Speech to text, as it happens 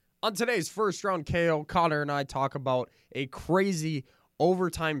On today's first round KO, Connor and I talk about a crazy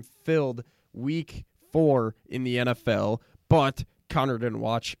overtime-filled week 4 in the NFL, but Connor didn't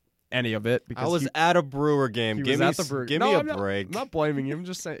watch any of it because I was at a Brewer game. he Give was at the Brewer. me No, a I'm break. I'm not blaming him. I'm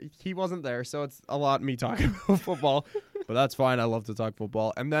just saying he wasn't there, so it's a lot of me talking about football. But that's fine. I love to talk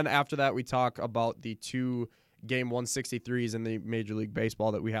football. And then after that, we talk about the 2 Game 163s in the Major League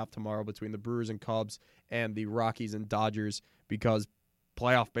Baseball that we have tomorrow between the Brewers and Cubs and the Rockies and Dodgers because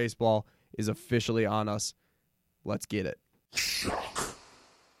playoff baseball is officially on us. Let's get it. Shock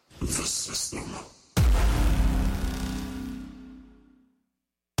the system.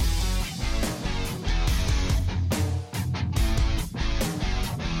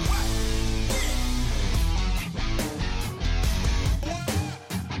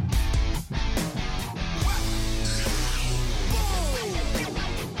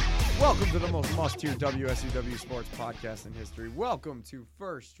 Welcome to the most must-hear WSUW sports podcast in history. Welcome to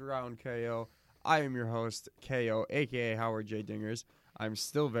First Round KO. I am your host, KO, a.k.a. Howard J. Dingers. I'm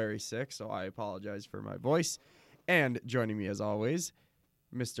still very sick, so I apologize for my voice. And joining me, as always,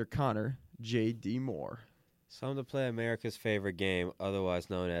 Mr. Connor J.D. Moore. Time to play America's favorite game, otherwise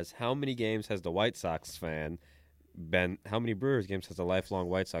known as how many games has the White Sox fan been? How many Brewers games has a lifelong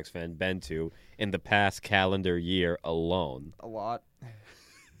White Sox fan been to in the past calendar year alone? A lot.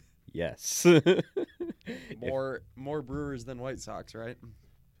 Yes. More Brewers than White Sox, right?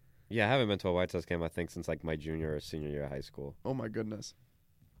 Yeah, I haven't been to a White Sox game, I think, since like my junior or senior year of high school. Oh, my goodness.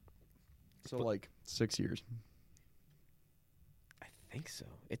 So, like, 6 years. I think so.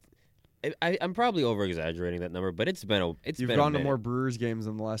 I'm probably over exaggerating that number, but it's been a You've gone to more Brewers games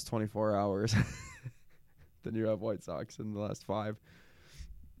in the last 24 hours than you have White Sox in the last 5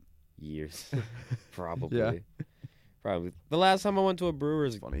 years. Probably. Yeah. Probably. The last time I went to a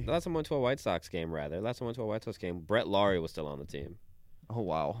Brewers, Funny. the last time I went to a White Sox game, rather. Last time I went to a White Sox game, Brett Laurie was still on the team. Oh,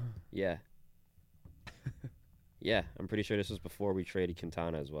 wow. Yeah. Yeah, I'm pretty sure this was before we traded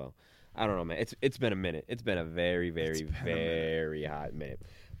Quintana as well. I don't know, man. It's been a minute. It's been a very, very, very hot minute.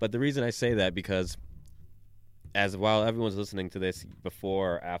 But the reason I say that because while everyone's listening to this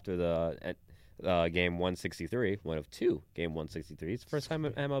before or after the game 163, one of 2 game 163s, first time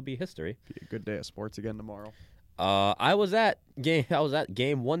in MLB history. Be a good day of sports again tomorrow. I was at game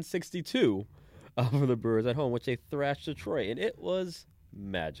 162 for the Brewers at home, which they thrashed Detroit, and it was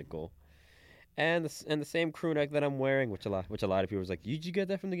magical. And the same crew neck that I'm wearing, which a lot of people was like, "Did you get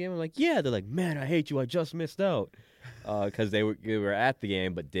that from the game?" I'm like, "Yeah." They're like, "Man, I hate you. I just missed out," because they were at the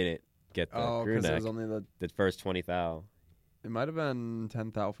game but didn't get the crew because it neck. was only The first 20 thou. It might have been 10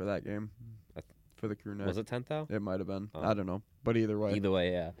 thou for that game for the crew neck. Was it 10 thou? It might have been. Oh. I don't know. But either way. Either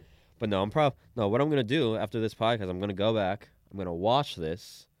way, yeah. But no, what I'm gonna do after this podcast, I'm gonna go back. I'm gonna watch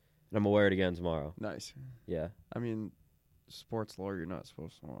this, and I'm gonna wear it again tomorrow. Nice. Yeah. I mean, sports lore, you're not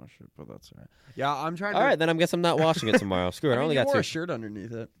supposed to wash it, but that's all right. Yeah, I'm trying to. All right, then I guess I'm not washing it tomorrow. Screw it. I mean, only you got wore 2. a shirt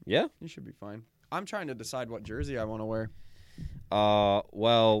underneath it. Yeah. You should be fine. I'm trying to decide what jersey I want to wear.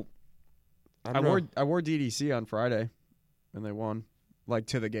 Well, I wore DDC on Friday, and they won, like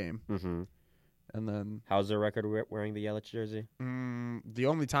to the game. Mm-hmm. And then How's their record wearing the Yelich jersey? the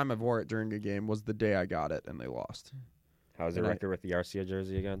only time I've wore it during a game was the day I got it, and they lost. How's their And record with the Arcia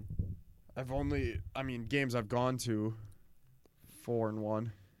jersey again? Games I've gone to,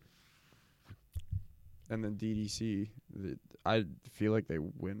 4-1. And then DDC, I feel like they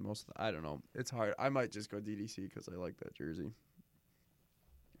win most of I don't know. It's hard. I might just go DDC because I like that jersey.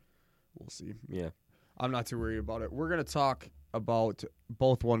 We'll see. Yeah. I'm not too worried about it. We're going to talk about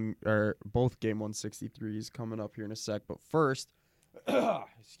both game 163s coming up here in a sec. But first,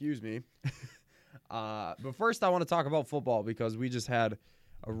 excuse me. But first I want to talk about football because we just had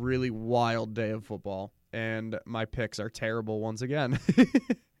a really wild day of football. And my picks are terrible once again.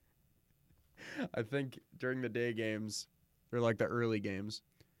 I think during the day games, or like the early games,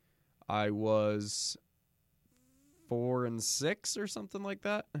 I was 4-6 or something like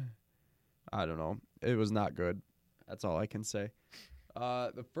that. I don't know. It was not good. That's all I can say.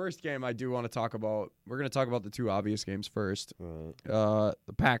 The first game I do want to talk about, we're going to talk about the 2 obvious games first. The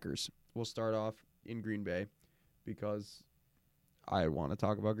Packers. We'll start off in Green Bay because I want to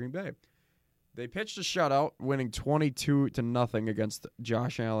talk about Green Bay. They pitched a shutout, winning 22-0 against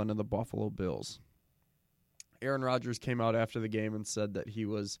Josh Allen and the Buffalo Bills. Aaron Rodgers came out after the game and said that he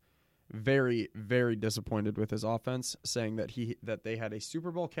was very, very disappointed with his offense, saying that they had a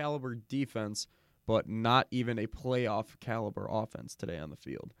Super Bowl caliber defense, but not even a playoff caliber offense today on the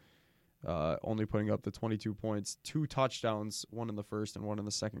field. Only putting up the 22 points, 2 touchdowns, one in the first and one in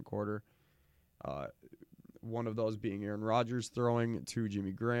the second quarter. One of those being Aaron Rodgers throwing to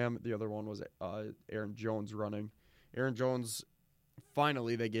Jimmy Graham. The other one was Aaron Jones running. Aaron Jones,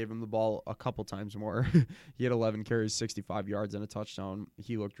 finally they gave him the ball a couple times more. He had 11 carries, 65 yards, and a touchdown.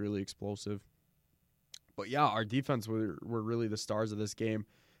 He looked really explosive. But yeah, our defense were really the stars of this game.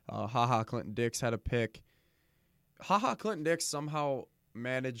 Clinton Dix had a pick. Clinton Dix somehow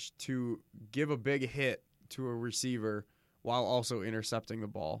managed to give a big hit to a receiver while also intercepting the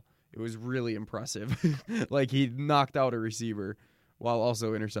ball. It was really impressive. Like, he knocked out a receiver while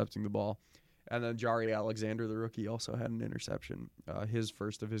also intercepting the ball. And then Jari Alexander, the rookie, also had an interception, his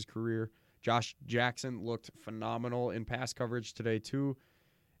first of his career. Josh Jackson looked phenomenal in pass coverage today too.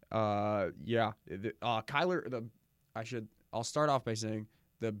 I'll start off by saying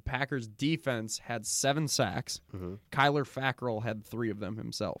the Packers defense had 7 sacks. Mm-hmm. Kyler Fackrell had 3 of them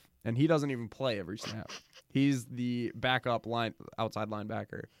himself, and he doesn't even play every snap. He's the backup outside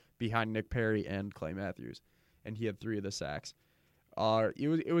linebacker behind Nick Perry and Clay Matthews, and he had 3 of the sacks.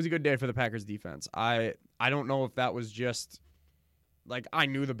 It was a good day for the Packers defense. I don't know if that was just like, I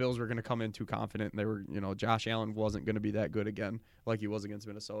knew the Bills were going to come in too confident. They were, Josh Allen wasn't going to be that good again like he was against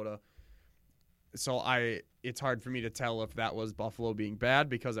Minnesota. So it's hard for me to tell if that was Buffalo being bad,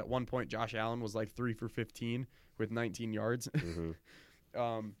 because at one point Josh Allen was like 3 for 15 with 19 yards. Mm-hmm.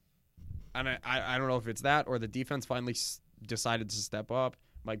 And I don't know if it's that or the defense finally decided to step up.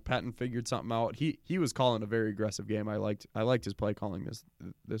 Mike Pettin figured something out. He was calling a very aggressive game. I liked his play calling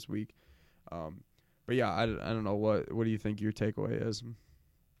this week. But yeah, I don't know, what do you think your takeaway is?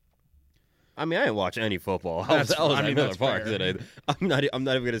 I mean, I didn't watch any football. I was at Miller Park today. I'm not even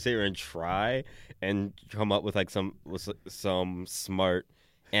gonna sit here and try and come up with like some smart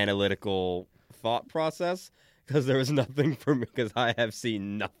analytical thought process, because there was nothing for me, because I have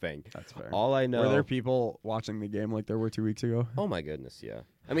seen nothing. That's fair. All I know. Were there people watching the game like there were 2 weeks ago? Oh my goodness, yeah.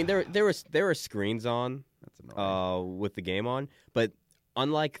 I mean, there were screens on, That's annoying. with the game on, but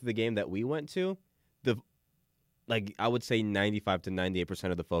unlike the game that we went to, I would say 95 to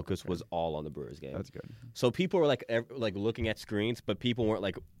 98% of the focus was all on the Brewers game. That's good. So people were like looking at screens, but people weren't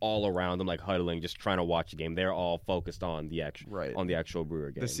like all around them, like huddling, just trying to watch the game. They're all focused on the actual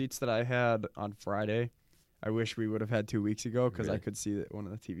Brewer game. The seats that I had on Friday, I wish we would have had 2 weeks ago, because Really? I could see one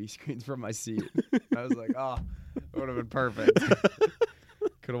of the TV screens from my seat. I was like, it would have been perfect.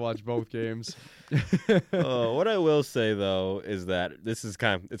 Could have watched both games. What I will say though is that this is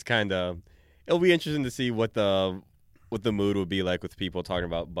it'll be interesting to see what the mood would be like with people talking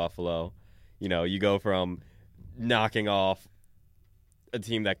about Buffalo. You go from knocking off a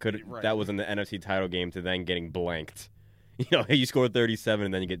team that was in the NFC title game to then getting blanked. You scored 37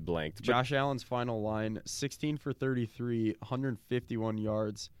 and then you get blanked. Josh Allen's final line, 16 for 33, 151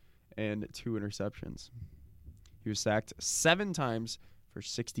 yards, and 2 interceptions. He was sacked 7 times for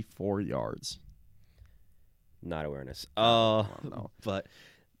 64 yards. Not awareness. No. But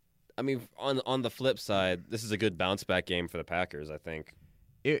I mean, on the flip side, this is a good bounce back game for the Packers, I think.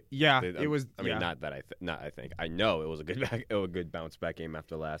 It was. I mean, not that I think. I know it was a good bounce back game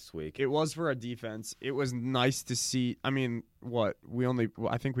after last week. It was for our defense. It was nice to see. I mean,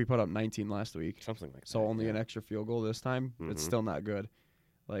 I think we put up 19 last week. Something like that. So only an extra field goal this time. Mm-hmm. It's still not good.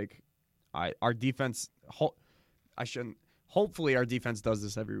 Like, our defense. Hopefully, our defense does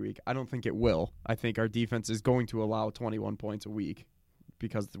this every week. I don't think it will. I think our defense is going to allow 21 points a week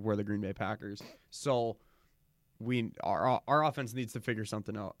because we're the Green Bay Packers. So our offense needs to figure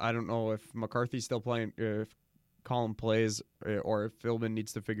something out. I don't know if McCarthy's still playing, if Colin plays, or if Philbin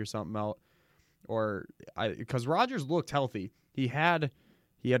needs to figure something out. Because Rodgers looked healthy. He had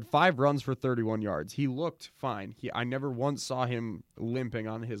 5 runs for 31 yards. He looked fine. I never once saw him limping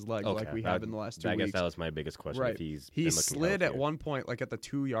on his leg like we have in the last 2 weeks. I guess that was my biggest question. Right. If he slid at one point, like at the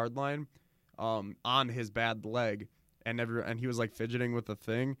 2-yard line, on his bad leg, and he was like fidgeting with the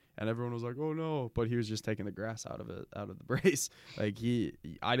thing, and everyone was like, "Oh no!" But he was just taking the grass out of the brace. Like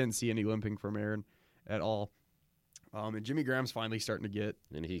I didn't see any limping from Aaron at all. And Jimmy Graham's finally starting to get.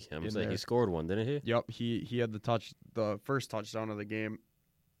 And he scored one, didn't he? Yep, he had the first touchdown of the game.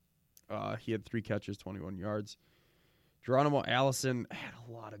 He had 3 catches, 21 yards. Geronimo Allison had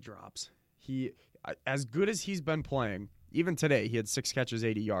a lot of drops. As good as he's been playing, even today, he had 6 catches,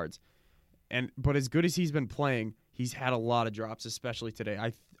 80 yards. But as good as he's been playing, he's had a lot of drops, especially today.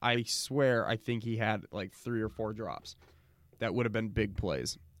 I swear, I think he had like 3 or 4 drops that would have been big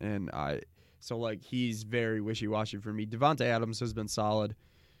plays. So he's very wishy-washy for me. Devontae Adams has been solid.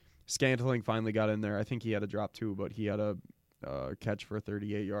 Scantling finally got in there. I think he had a drop too, but he had a catch for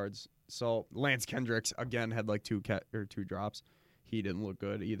 38 yards. So Lance Kendricks again had like 2 drops. He didn't look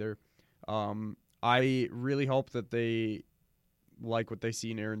good either. I really hope that they like what they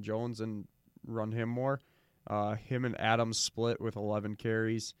see in Aaron Jones and run him more. Him and Adams split with 11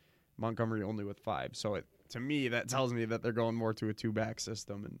 carries. Montgomery only with 5. So to me, that tells me that they're going more to a 2-back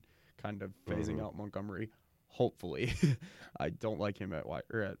system and kind of phasing out Montgomery. Hopefully, I don't like him at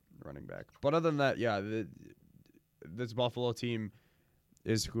running back. But other than that, yeah, this Buffalo team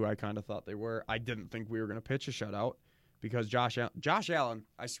is who I kind of thought they were. I didn't think we were going to pitch a shutout because Josh Allen,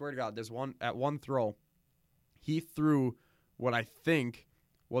 I swear to God, one throw, he threw what I think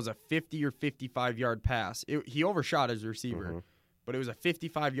was a 50 or 55-yard pass. He overshot his receiver, but it was a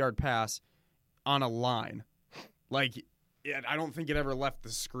 55-yard pass on a line. Like, I don't think it ever left the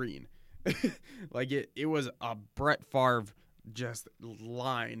screen. Like, it was a Brett Favre just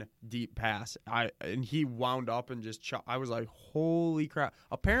line deep pass. And he wound up and just I was like, holy crap.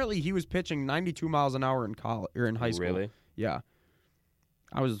 Apparently, he was pitching 92 miles an hour in college or in high school. Really? Yeah.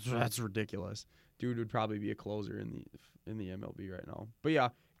 That's ridiculous. Dude would probably be a closer in the MLB right now. But yeah,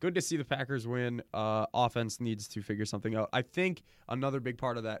 good to see the Packers win. Offense needs to figure something out. I think another big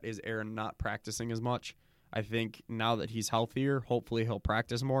part of that is Aaron not practicing as much. I think now that he's healthier, hopefully he'll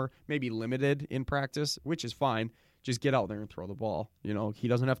practice more, maybe limited in practice, which is fine. Just get out there and throw the ball. You know, he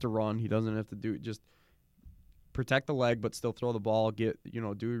doesn't have to run. He doesn't have to just protect the leg, but still throw the ball, do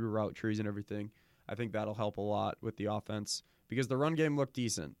your route trees and everything. I think that'll help a lot with the offense because the run game looked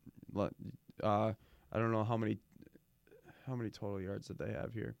decent. I don't know how many total yards did they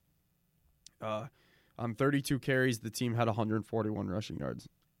have here. On 32 carries, the team had 141 rushing yards.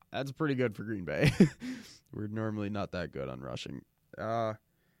 That's pretty good for Green Bay. We're normally not that good on rushing. So,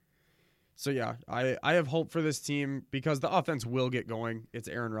 yeah, I have hope for this team because the offense will get going. It's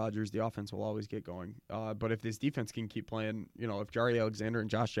Aaron Rodgers. The offense will always get going. But if this defense can keep playing, if Jari Alexander and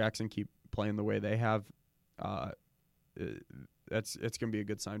Josh Jackson keep playing the way they have, it's going to be a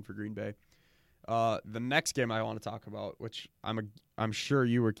good sign for Green Bay. The next game I want to talk about, which I'm sure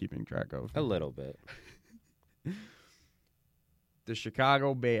you were keeping track of. A little bit. The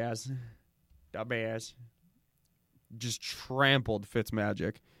Chicago Bears, just trampled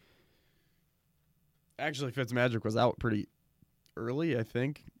Fitzmagic. Actually, Fitzmagic was out pretty early, I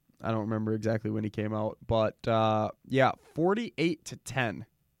think. I don't remember exactly when he came out. But, 48-10.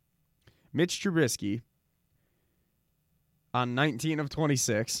 Mitch Trubisky, on 19 of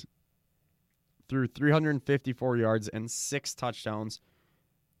 26, threw 354 yards and 6 touchdowns.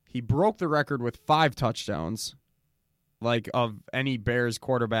 He broke the record with 5 touchdowns, of any Bears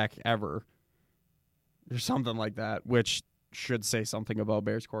quarterback ever. Or something like that, which should say something about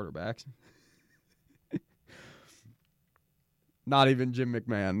Bears quarterbacks. Not even Jim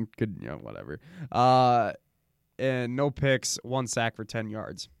McMahon could, whatever. And no picks, 1 sack for 10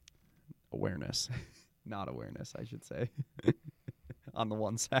 yards. Awareness. Not awareness, I should say. On the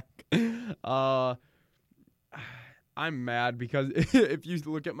 1 sack. I'm mad because if you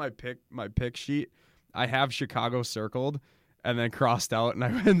look at my pick sheet, I have Chicago circled and then crossed out, and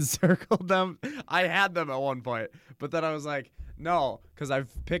I went and circled them. I had them at one point, but then I was like, no, because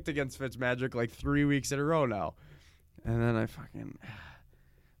I've picked against Fitzmagic 3 weeks in a row now. And then I fucking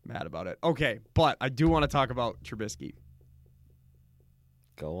mad about it. Okay, but I do want to talk about Trubisky.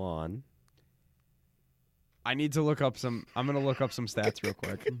 Go on. I need to look up I'm going to look up some stats real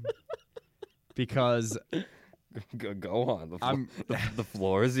quick. Because Go on. The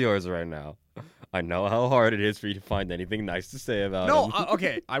floor is yours right now. I know how hard it is for you to find anything nice to say about him.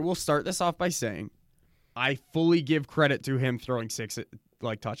 Okay. I will start this off by saying I fully give credit to him throwing 6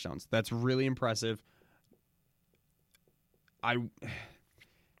 touchdowns. That's really impressive.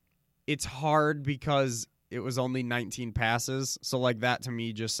 It's hard because it was only 19 passes. So that to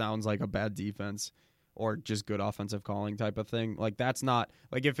me just sounds like a bad defense or just good offensive calling type of thing. That's not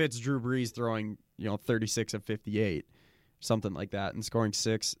if it's Drew Brees throwing, 36 of 58, something like that, and scoring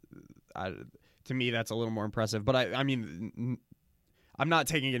 6. To me, that's a little more impressive. But I mean, I'm not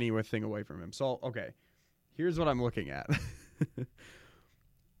taking anything away from him. So, okay, here's what I'm looking at.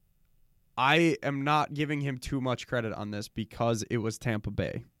 I am not giving him too much credit on this because it was Tampa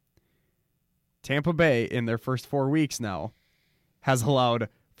Bay. Tampa Bay, in their first 4 weeks now, has allowed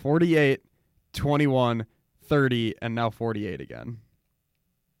 48, 21, 30, and now 48 again.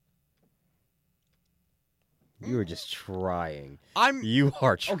 You were just trying. You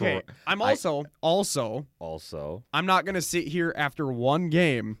are trying. Okay, I'm also, I'm not going to sit here after one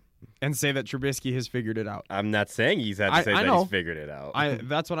game and say that Trubisky has figured it out. I'm not saying he's had to say that he's figured it out.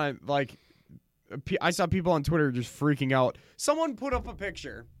 That's what I saw people on Twitter just freaking out. Someone put up a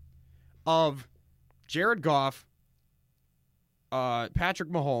picture of Jared Goff, Patrick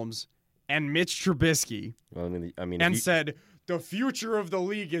Mahomes, and Mitch Trubisky. Well, I mean, and said the future of the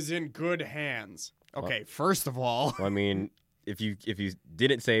league is in good hands. Okay, first of all, I mean, if you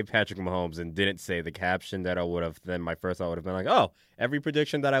didn't say Patrick Mahomes and didn't say the caption that I would have, then my first thought would have been like, oh, every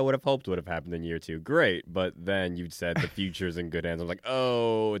prediction that I would have hoped would have happened in year 2. Great. But then you said the future's in good hands. I'm like,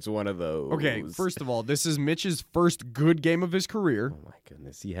 oh, it's one of those. Okay, first of all, this is Mitch's first good game of his career. Oh my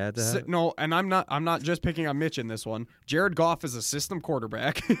goodness, he had to have. No, and I'm not just picking on Mitch in this one. Jared Goff is a system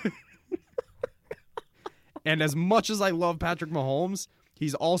quarterback. And as much as I love Patrick Mahomes,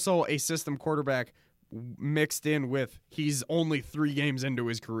 he's also a system quarterback mixed in with he's only 3 games into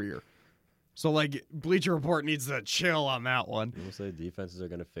his career. So, like, Bleacher Report needs to chill on that one. People say defenses are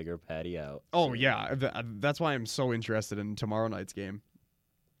going to figure Patty out. Oh, so. yeah. That's why I'm so interested in tomorrow night's game.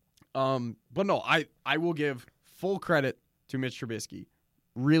 But no, I will give full credit to Mitch Trubisky.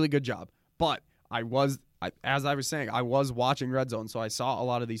 Really good job. But as I was saying, I was watching Red Zone, so I saw a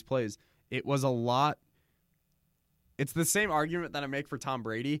lot of these plays. It was a lot. It's the same argument that I make for Tom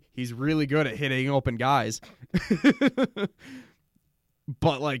Brady. He's really good at hitting open guys.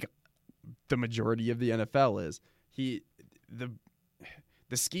 But, like, the majority of the NFL is. The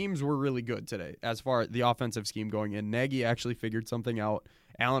schemes were really good today as far as the offensive scheme going in. Nagy actually figured something out.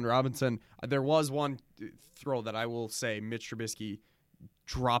 Allen Robinson, there was one throw that I will say Mitch Trubisky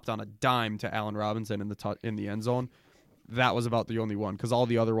dropped on a dime to Allen Robinson in the end zone. That was about the only one because all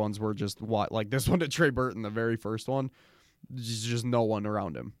the other ones were just like this one to Trey Burton, the very first one. Just no one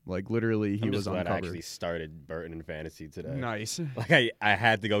around him. Like literally, he was uncovered. I actually started Burton in fantasy today. Nice. Like I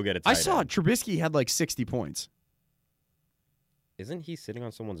had to go get a tight I saw end. Trubisky had like 60 points. Isn't he sitting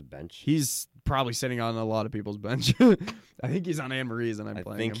on someone's bench? He's probably sitting on a lot of people's bench. I think he's on Anne Marie's, and I'm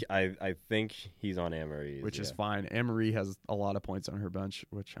playing him. I think he's on Anne Marie's, which is fine. Anne Marie has a lot of points on her bench,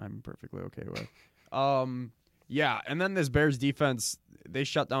 which I'm perfectly okay with. Yeah, and then this Bears defense, they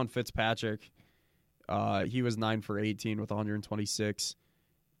shut down Fitzpatrick. He was 9 for 18 with 126.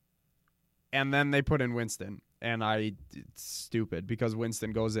 And then they put in Winston, and it's stupid because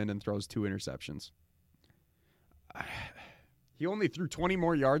Winston goes in and throws 2 interceptions. He only threw 20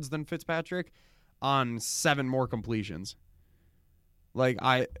 more yards than Fitzpatrick on 7 more completions. Like,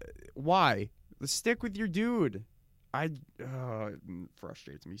 why? Stick with your dude. It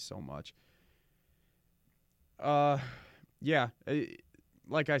frustrates me so much. Yeah.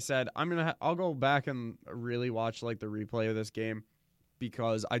 Like I said, I'll go back and really watch like the replay of this game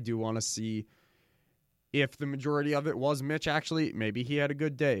because I do want to see if the majority of it was Mitch. Actually, maybe he had a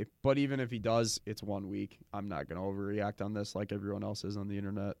good day, but even if he does, it's 1 week. I'm not going to overreact on this like everyone else is on the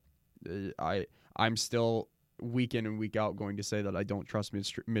internet. I'm still week in and week out going to say that I don't trust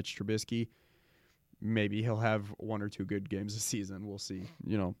Mitch Trubisky. Maybe he'll have 1 or 2 good games this season. We'll see.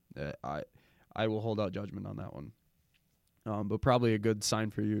 I will hold out judgment on that one. But probably a good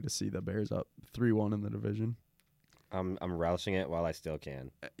sign for you to see the Bears up 3-1 in the division. I'm relishing it while I still can.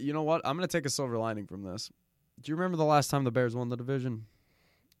 You know what? I'm going to take a silver lining from this. Do you remember the last time the Bears won the division?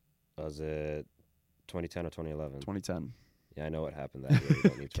 Was it 2010 or 2011? 2010. Yeah, I know what happened that year. You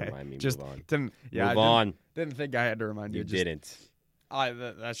don't need to remind me. Just move on. Move on. Didn't think I had to remind you. You didn't.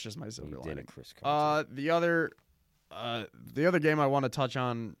 That's just my silver lining. Didn't, Chris Carter. The other game I want to touch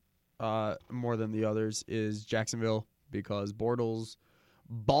on more than the others is Jacksonville because Bortles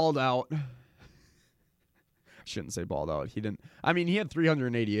balled out. I shouldn't say balled out. He didn't. I mean, he had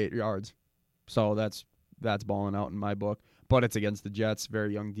 388 yards, so that's balling out in my book. But it's against the Jets,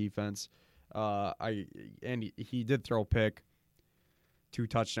 very young defense. He did throw a pick, 2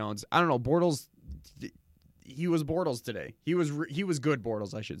 touchdowns. I don't know. Bortles, he was Bortles today. He was good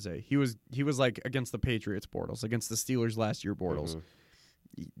Bortles, I should say. He was like against the Patriots Bortles, against the Steelers last year Bortles.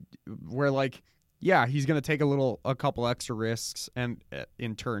 Mm-hmm. Where like, yeah, he's gonna take a couple extra risks, and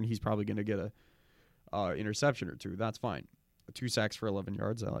in turn, he's probably gonna get a interception or 2. That's fine. 2 sacks for 11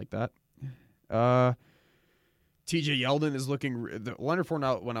 yards. I like that. TJ Yeldon is looking. Leonard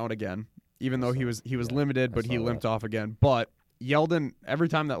Fournette went out again, even though he was limited, but he limped off again. But Yeldon, every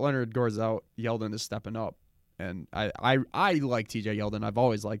time that Leonard goes out, Yeldon is stepping up, and I like TJ Yeldon. I've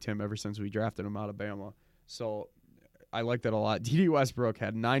always liked him ever since we drafted him out of Bama. So I like that a lot. D.D. Westbrook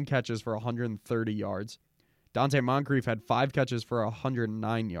had 9 catches for 130 yards. Dante Moncrief had 5 catches for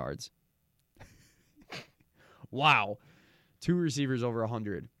 109 yards. Wow. 2 receivers over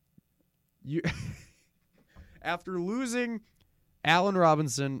 100. After losing Allen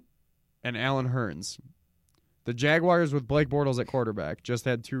Robinson and Allen Hurns, the Jaguars with Blake Bortles at quarterback just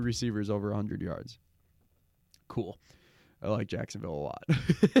had 2 receivers over 100 yards. Cool. I like Jacksonville a lot.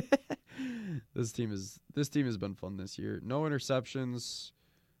 This team has been fun this year. No interceptions.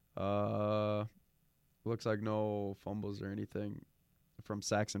 Looks like no fumbles or anything from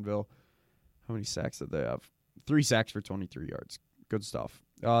Saxonville. How many sacks did they have? 3 sacks for 23 yards. Good stuff.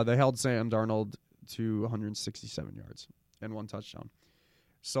 They held Sam Darnold to 167 yards. and 1 touchdown.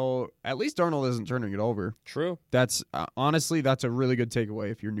 So at least Darnold isn't turning it over. True. That's honestly, that's a really good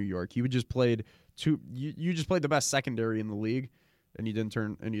takeaway if you're New York. You just played you just played the best secondary in the league, and you didn't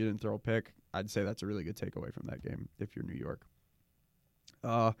throw a pick. I'd say that's a really good takeaway from that game if you're New York.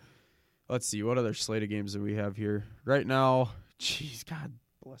 Let's see, what other slate of games do we have here right now? Jeez, God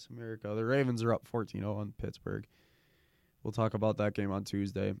bless America. The Ravens are up 14-0 on Pittsburgh. We'll talk about that game on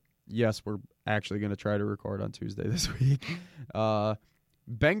Tuesday. Yes, we're actually going to try to record on Tuesday this week.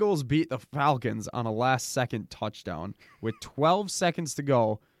 Bengals beat the Falcons on a last-second touchdown with 12 seconds to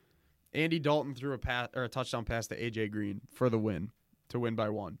go. Andy Dalton threw a touchdown pass to A.J. Green for the win, to win by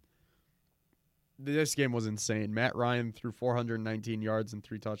 1. This game was insane. Matt Ryan threw 419 yards and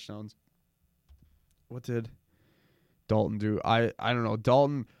 3 touchdowns. What did Dalton do? I don't know.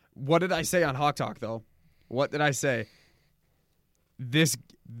 Dalton, what did I say on Hawk Talk, though? What did I say?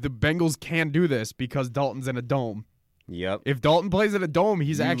 The Bengals can do this because Dalton's in a dome. Yep. If Dalton plays in a dome,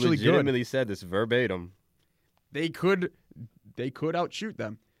 he's actually good. You legitimately said this verbatim. They could outshoot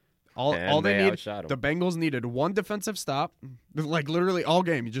them. All they need, outshot 'em. the Bengals needed 1 defensive stop, like literally all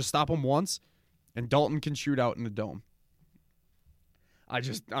game. You just stop them once, and Dalton can shoot out in the dome.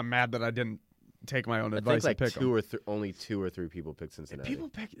 I'm mad that I didn't take my own advice and pick them. Only 2 or 3 people picked Cincinnati. People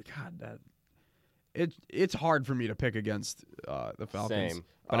pick it's hard for me to pick against the Falcons. Same,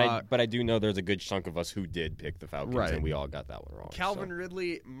 but I do know there's a good chunk of us who did pick the Falcons, Right. and we all got that one wrong. Calvin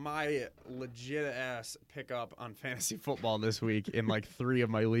Ridley, my legit ass pickup on fantasy football this week in like 3 of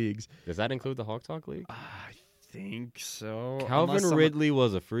my leagues. Does that include the Hawk Talk League? I think so. Calvin Ridley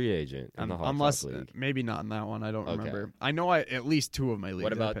was a free agent in the Hawk unless Talk League. maybe not in that one. I don't Okay. remember. I know at least 2 of my leagues.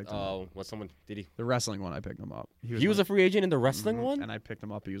 What I about picked him up. what someone did he? The wrestling one? I picked him up. He was a free agent in the wrestling one, and I picked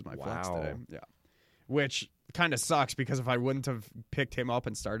him up. He was my flex Wow. today. Yeah, which kind of sucks because if I wouldn't have picked him up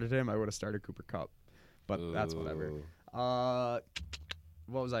and started him, I would have started Cooper Kupp. But that's whatever. Ooh.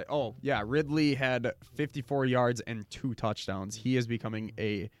 What was I? Oh, yeah. Ridley had 54 yards and 2 touchdowns. He is becoming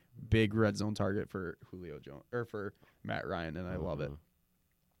a big red zone target for Julio Jones or for Matt Ryan, and I love it.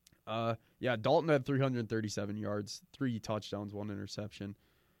 Yeah, Dalton had 337 yards, 3 touchdowns, 1 interception.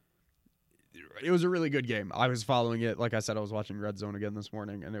 It was a really good game. I was following it. Like I said, I was watching Red Zone again this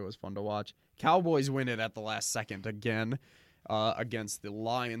morning, and it was fun to watch. Cowboys win it at the last second again against the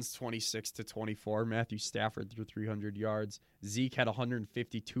Lions, 26-24. Matthew Stafford threw 300 yards. Zeke had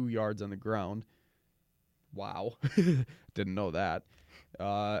 152 yards on the ground. Wow. Didn't know that.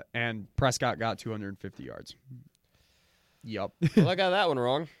 And Prescott got 250 yards. Yep. Well, I got that one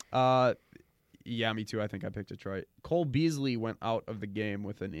wrong. Yeah, me too. I think I picked Detroit. Cole Beasley went out of the game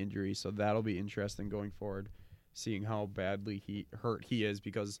with an injury, so that'll be interesting going forward, seeing how badly hurt he is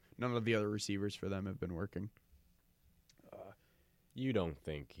because none of the other receivers for them have been working. You don't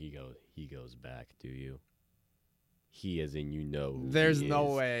think he goes back, do you? He as in you know. Who There's he no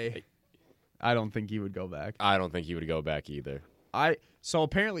is. way. I don't think he would go back. I don't think he would go back either. So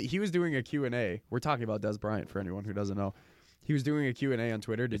apparently he was doing a Q&A. We're talking about Des Bryant for anyone who doesn't know. He was doing a Q&A on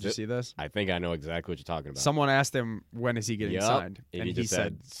Twitter. Did you see this? I think I know exactly what you're talking about. Someone asked him, when is he getting Yup, signed? and And he he just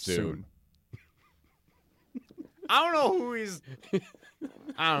said, said, soon. I don't know who he's...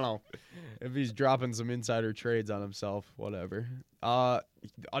 I don't know. If he's dropping some insider trades on himself, whatever.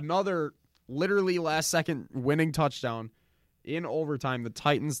 Another literally last-second winning touchdown in overtime. The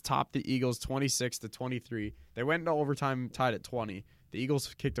Titans topped the Eagles 26-23. They went into overtime tied at 20. The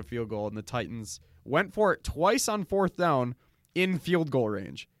Eagles kicked a field goal, and the Titans went for it twice on 4th down in field goal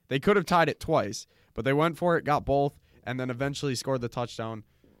range. They could have tied it twice, but they went for it, got both, and then eventually scored the touchdown.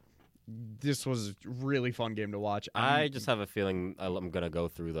 This was a really fun game to watch. I just have a feeling I'm gonna go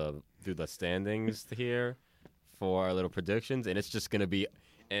through the standings here for our little predictions, and it's just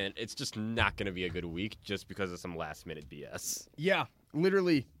not gonna be a good week just because of some last minute BS. Yeah,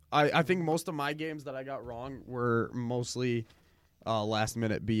 literally. I think most of my games that I got wrong were mostly last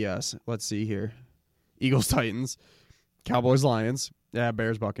minute BS. Let's see here. Eagles Titans, Cowboys Lions,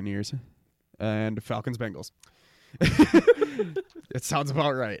 Bears Buccaneers, and Falcons Bengals. It sounds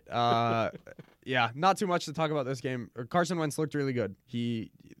about right. Yeah, not too much to talk about this game. Carson Wentz looked really good. He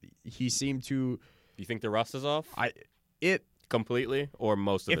seemed to. You think the rust is off? It completely or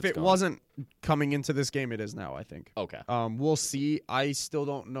most of it? If it gone? wasn't coming into this game, it is now, I think. Okay. We'll see. I still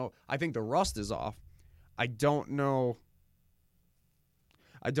don't know. I think the rust is off. I don't know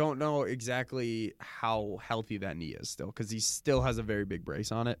exactly how healthy that knee is still because he still has a very big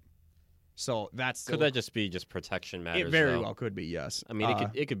brace on it. So that's still, could that just be protection matters? It very though? well could be, yes. I mean,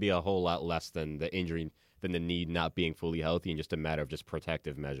 it could be a whole lot less than the injury, than the knee not being fully healthy, and just a matter of just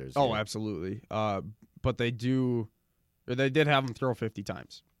protective measures. Oh, absolutely. But they did have him throw 50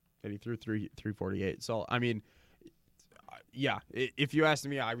 times, and he threw 348. So I mean, yeah, if you asked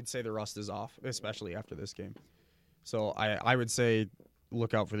me, I would say the rust is off, especially after this game. So I would say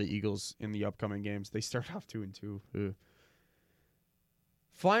look out for the Eagles in the upcoming games. They start off 2-2. Ugh.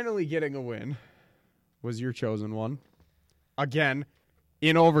 Finally getting a win was your chosen one. Again,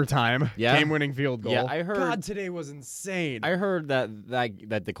 in overtime, Yeah. game-winning field goal. Yeah, I heard. God, today was insane. I heard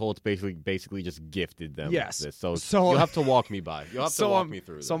that the Colts basically just gifted them. Yes. This. So So- you'll have to walk me by. You'll have to walk I'm, me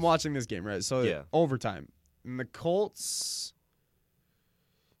through this. So I'm watching this game, right? So Yeah. overtime. And the Colts,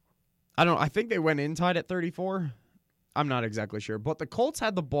 I don't know. I think they went in tied at 34. I'm not exactly sure. But the Colts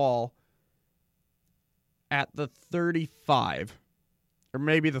had the ball at the 35 or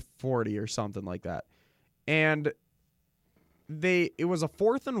maybe the 40 or something like that. And it was a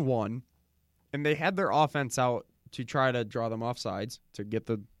 4th and 1, and they had their offense out to try to draw them off sides to get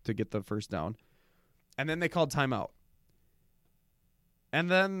the first down. And then they called timeout. And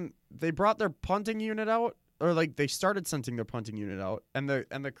then they brought their punting unit out, or like they started sending their punting unit out, and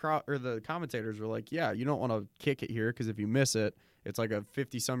the crowd or the commentators were like, "Yeah, you don't want to kick it here because if you miss it, it's like a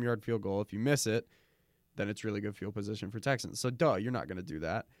 50-some yard field goal. If you miss it, then it's really good field position for Texans. So you're not going to do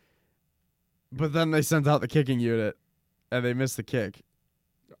that." But then they sent out the kicking unit, and they missed the kick,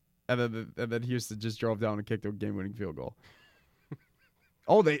 and then Houston just drove down and kicked a game-winning field goal.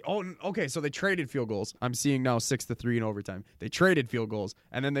 Okay, so they traded field goals. I'm seeing now 6-3 in overtime. They traded field goals,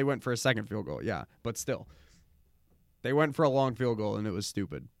 and then they went for a second field goal. Yeah, but still. They went for a long field goal, and it was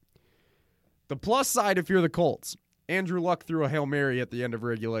stupid. The plus side, if you're the Colts, Andrew Luck threw a Hail Mary at the end of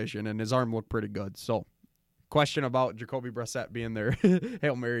regulation, and his arm looked pretty good. So, question about Jacoby Brissett being their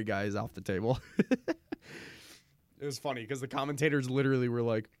Hail Mary guy is off the table. It was funny because the commentators literally were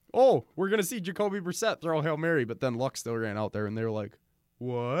like, "Oh, we're going to see Jacoby Brissett throw a Hail Mary," but then Luck still ran out there, and they were like,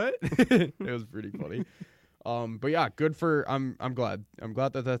 "What?" It was pretty funny. But yeah, good for I'm glad. I'm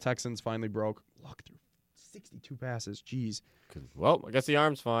glad that the Texans finally broke. Luck threw 62 passes. Jeez. Well, I guess the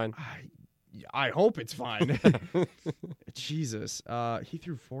arm's fine. I hope it's fine. Jesus. He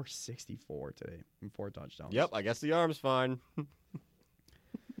threw 464 today and 4 touchdowns. Yep, I guess the arm's fine.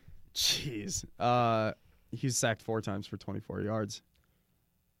 Jeez. He's sacked 4 times for 24 yards.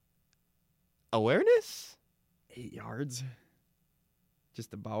 Awareness? 8 yards.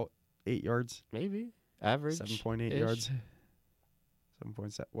 Just about 8 yards. Maybe. Average. 7.8 yards.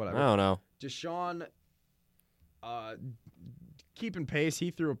 7.7. Whatever. I don't know. Deshaun, keeping pace.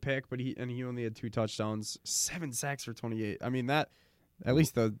 He threw a pick, but he only had 2 touchdowns. 7 sacks for 28. I mean, that at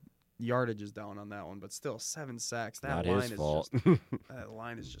least the yardage is down on that one, but still 7 sacks. That Not line his is fault. just that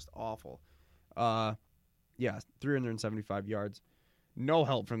line is just awful. Yeah, 375 yards. No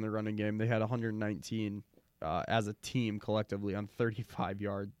help from the running game. They had 119 as a team collectively on 35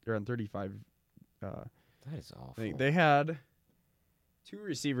 yards or on 35. That is awful. They had 2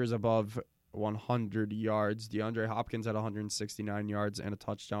 receivers above 100 yards. DeAndre Hopkins had 169 yards and a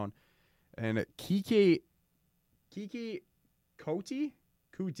touchdown. And Kiki Cootie?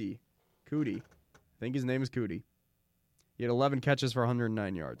 I think his name is Cootie. He had 11 catches for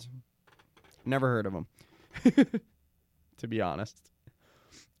 109 yards. Never heard of him, to be honest.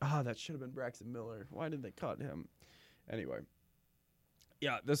 That should have been Braxton Miller. Why did they cut him? Anyway.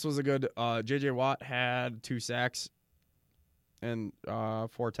 Yeah, this was a good. J.J. Watt had 2 sacks and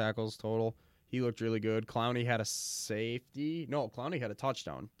 4 tackles total. He looked really good. Clowney had a safety. No, Clowney had a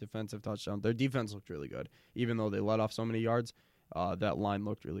touchdown, defensive touchdown. Their defense looked really good. Even though they let off so many yards, that line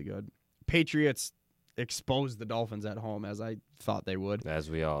looked really good. Patriots exposed the Dolphins at home, as I thought they would.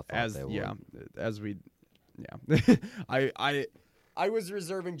 As we all thought they would. Yeah. I was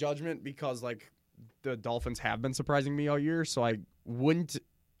reserving judgment because like the Dolphins have been surprising me all year, so I would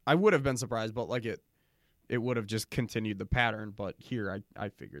have been surprised, but like it would have just continued the pattern. But here I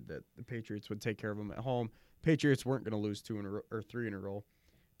figured that the Patriots would take care of them at home. Patriots weren't going to lose 2 in a row, or 3 in a row.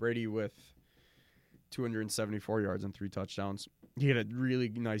 Brady with 274 yards and 3 touchdowns. He had a really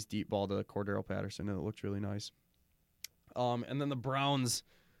nice deep ball to Cordero Patterson, and it looked really nice. And then the Browns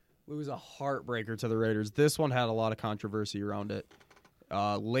lose a heartbreaker to the Raiders. This one had a lot of controversy around it.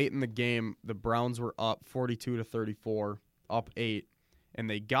 Late in the game, the Browns were up 42-34, up 8, and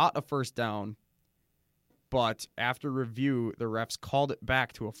they got a first down. But after review, the refs called it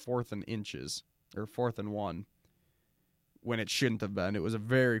back to a 4th and inches, or 4th and 1, when it shouldn't have been. It was a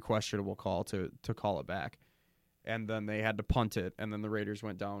very questionable call to call it back. And then they had to punt it, and then the Raiders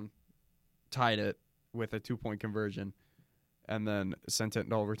went down, tied it with a 2-point conversion, and then sent it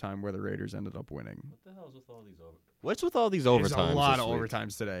into overtime where the Raiders ended up winning. What the hell is with all these overtimes? What's with all these overtimes? There's a lot of this week?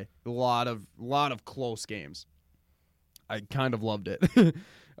 overtimes today. A lot of close games. I kind of loved it.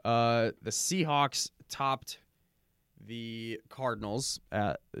 The Seahawks topped the Cardinals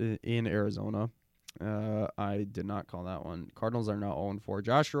in Arizona. I did not call that one. Cardinals are now 0-4.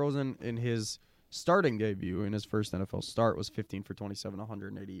 Josh Rosen, in his starting debut, in his first NFL start, was 15 for 27,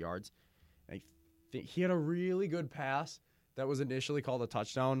 180 yards. I think he had a really good pass that was initially called a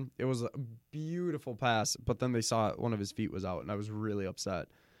touchdown. It was a beautiful pass, but then they saw one of his feet was out, and I was really upset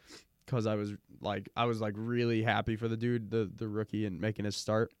because I was really happy for the dude, the rookie, and making his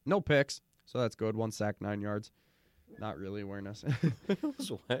start. No picks, so that's good. 1 sack, 9 yards. Not really awareness. It's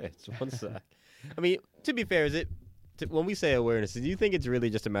one sack. I mean, to be fair, when we say awareness, do you think it's really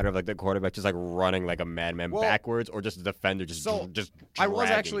just a matter of like the quarterback just like running like a madman backwards, or just the defender just I was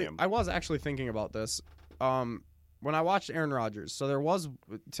him? actually thinking about this. When I watched Aaron Rodgers, so there was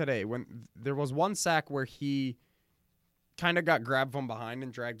one sack where he kind of got grabbed from behind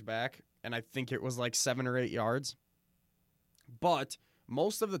and dragged back, and I think it was like 7 or 8 yards. But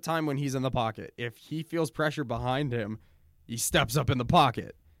most of the time when he's in the pocket, if he feels pressure behind him, he steps up in the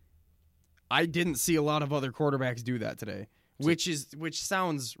pocket. I didn't see a lot of other quarterbacks do that today, which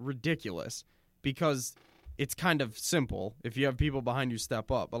sounds ridiculous because it's kind of simple. If you have people behind you,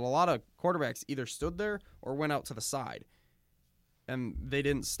 step up. But a lot of quarterbacks either stood there or went out to the side, and they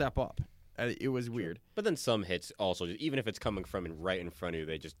didn't step up. It was weird. But then some hits also, even if it's coming from right in front of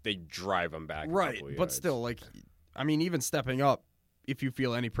you, they drive them back. Right, but still, even stepping up, if you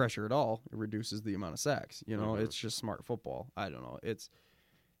feel any pressure at all, it reduces the amount of sacks. It's just smart football. I don't know. It's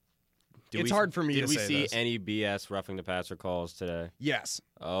hard for me to say this. Did we see any BS roughing the passer calls today? Yes.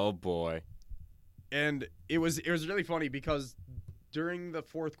 Oh, boy. And it was really funny because during the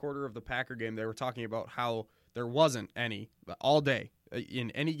fourth quarter of the Packer game, they were talking about how there wasn't any all day.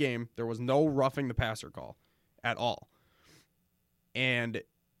 In any game, there was no roughing the passer call at all. And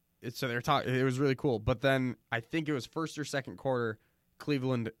so they're talking. It was really cool. But then I think it was first or second quarter,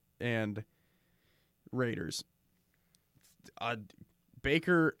 Cleveland and Raiders.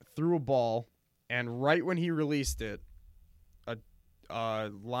 Baker threw a ball, and right when he released it, a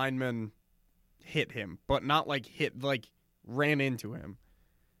lineman hit him, but not ran into him,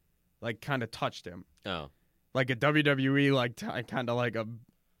 kind of touched him. Oh, like a WWE, kind of like a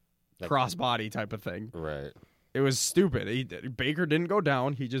crossbody type of thing. Right. It was stupid. Baker didn't go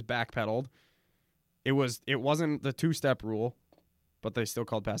down. He just backpedaled. It wasn't the 2-step rule, but they still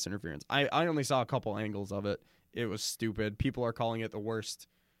called pass interference. I only saw a couple angles of it. It was stupid. People are calling it the worst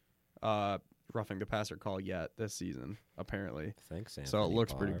roughing the passer call yet this season, apparently. Thanks, Anthony. So it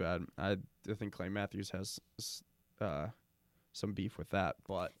looks Barr. pretty bad. I think Clay Matthews has some beef with that.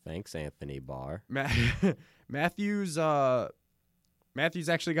 But thanks, Anthony Barr. Matthews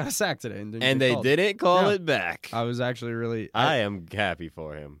actually got a sack today, and they didn't call it back. I was actually really. I am happy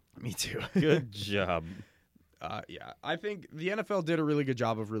for him. Me too. Good job. Yeah, I think the NFL did a really good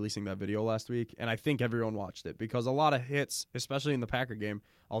job of releasing that video last week, and I think everyone watched it because a lot of hits, especially in the Packer game,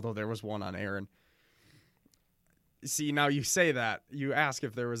 although there was one on Aaron. See, now you say that, you ask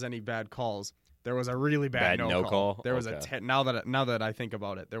if there was any bad calls. There was a really bad no call. There was now that I think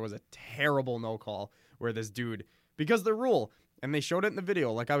about it, there was a terrible no call where this dude, because the rule, and they showed it in the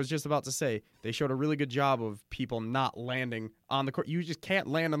video, like I was just about to say, they showed a really good job of people not landing on the court. You just can't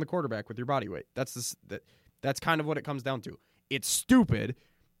land on the quarterback with your body weight. That's kind of what it comes down to. It's stupid,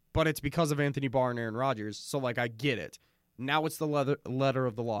 but it's because of Anthony Barr and Aaron Rodgers, so I get it. Now it's the letter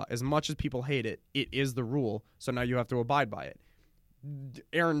of the law. As much as people hate it, it is the rule, so now you have to abide by it.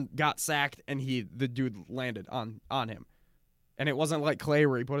 Aaron got sacked, and the dude landed on him. And it wasn't like Clay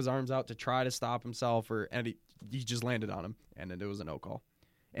where he put his arms out to try to stop himself, and he just landed on him, and it was a no call.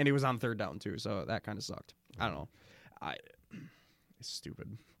 And he was on third down, too, so that kind of sucked. I don't know. It's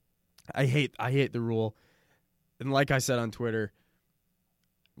stupid. I hate the rule. And like I said on Twitter,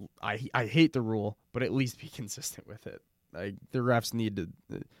 I hate the rule, but at least be consistent with it. The refs need to.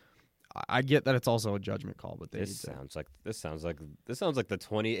 I get that it's also a judgment call, but this sounds like the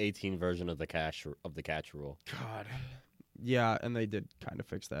 2018 version of the catch rule. God, yeah, and they did kind of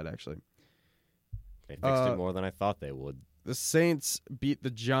fix that actually. They fixed it more than I thought they would. The Saints beat the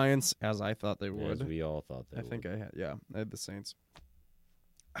Giants as I thought they would. As we all thought they would. I think I had the Saints.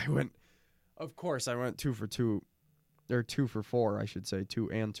 Of course, I went 2 for 2. Or 2 for 4, I should say.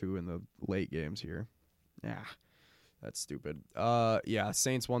 2 and 2 in the late games here. Yeah, that's stupid.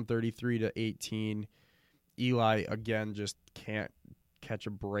 Saints 133-18. Eli, again, just can't catch a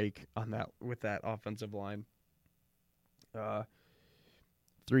break on that with that offensive line.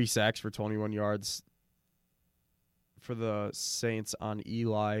 3 sacks for 21 yards for the Saints on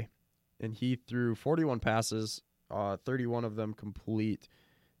Eli. And he threw 41 passes, 31 of them complete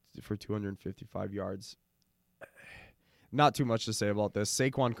for 255 yards. Not too much to say about this.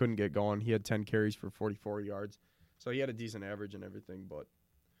 Saquon couldn't get going. He had 10 carries for 44 yards. So he had a decent average and everything, but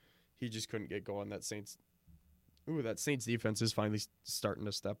he just couldn't get going. That Saints defense is finally starting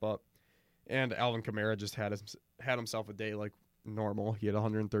to step up. And Alvin Kamara just had himself a day like normal. He had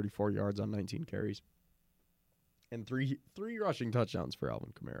 134 yards on 19 carries. And three rushing touchdowns for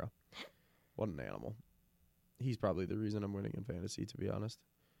Alvin Kamara. What an animal. He's probably the reason I'm winning in fantasy, to be honest.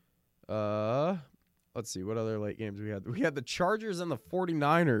 Let's see, what other late games we had? We had the Chargers and the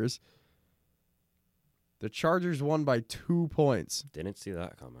 49ers. The Chargers won by 2 points. Didn't see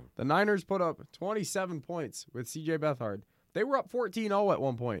that coming. The Niners put up 27 points with C.J. Beathard. They were up 14-0 at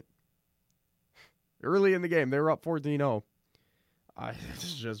one point. Early in the game, they were up 14-0.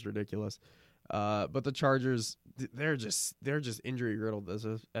 It's just ridiculous. But the Chargers, they're just injury riddled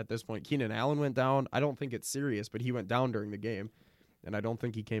at this point. Keenan Allen went down. I don't think it's serious, but he went down during the game, and I don't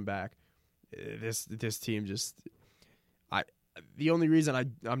think he came back. This team just, the only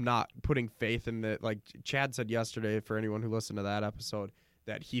reason I'm not putting faith in the, like Chad said yesterday, for anyone who listened to that episode,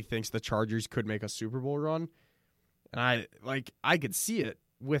 that he thinks the Chargers could make a Super Bowl run, and I could see it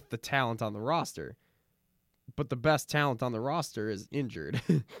with the talent on the roster, but the best talent on the roster is injured.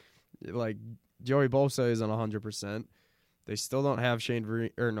 Like, Joey Bosa isn't 100%. They still don't have Shane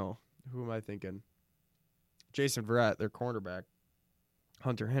Vereen, or no, who am I thinking? Jason Verrett, their cornerback.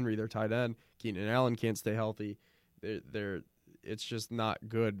 Hunter Henry, their tight end. Keenan Allen can't stay healthy. It's just not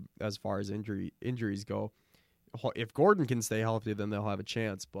good as far as injuries go. If Gordon can stay healthy, then they'll have a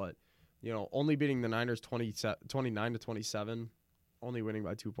chance. But, only beating the Niners 29-27, only winning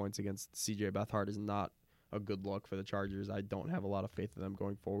by 2 points against C.J. Beathard is not a good look for the Chargers. I don't have a lot of faith in them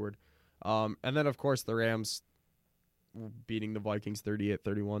going forward. And then, of course, the Rams beating the Vikings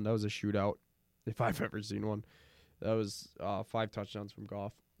 38-31. That was a shootout, if I've ever seen one. That was 5 touchdowns from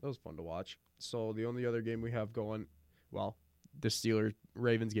Goff. That was fun to watch. So the only other game we have going, well, the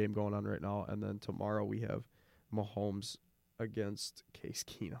Steelers-Ravens game going on right now, and then tomorrow we have Mahomes against Case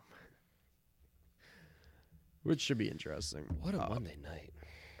Keenum, which should be interesting. What a Monday night.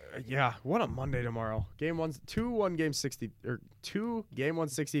 Yeah, what a Monday tomorrow. Game 1, 2 game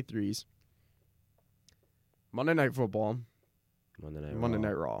 163s. Monday Night Football. Monday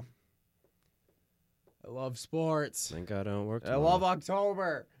Night Raw. I love sports. Thank God I don't work I tomorrow. love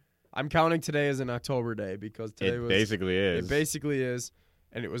October. I'm counting today as an October day because today It basically is. It basically is.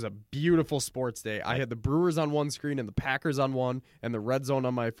 And it was a beautiful sports day. I had the Brewers on one screen and the Packers on one and the Red Zone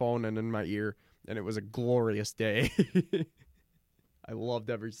on my phone and in my ear. And it was a glorious day. I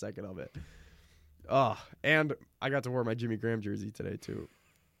loved every second of it. And I got to wear my Jimmy Graham jersey today too.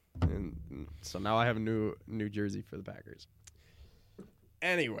 And so now I have a new jersey for the Packers.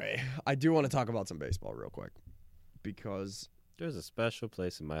 Anyway, I do want to talk about some baseball real quick because there's a special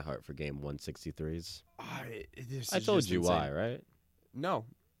place in my heart for game 163s. I told you why, right? No.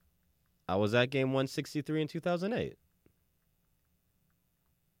 I was at game 163 in 2008.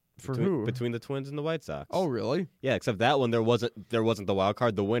 For who? Between the Twins and the White Sox. Oh, really? Yeah, except that one there wasn't the wild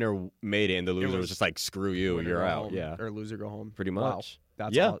card. The winner made it, and the loser was just like, screw you, you're out. Home, yeah, or loser go home. Pretty much.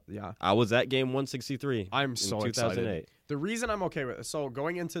 Wow. Yeah. I was at game 163. I'm so in 2008. excited. The reason I'm okay with it, so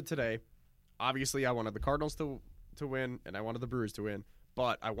going into today, obviously I wanted the Cardinals to win, and I wanted the Brewers to win,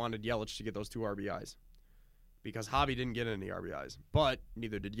 but I wanted Yelich to get those 2 RBIs because Javi didn't get any RBIs, but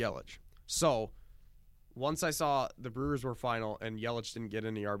neither did Yelich. So once I saw the Brewers were final and Yelich didn't get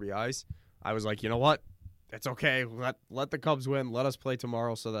any RBIs, I was like, you know what? It's okay. Let the Cubs win. Let us play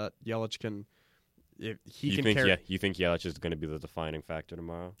tomorrow so that Yelich can. If he you can think, carry. Yeah, you think Yelich is going to be the defining factor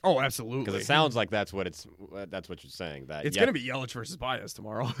tomorrow? Oh, absolutely. Because it sounds like that's what you're saying. That it's going to be Yelich versus Baez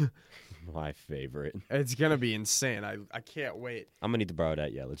tomorrow. My favorite. It's going to be insane. I can't wait. I'm going to need to borrow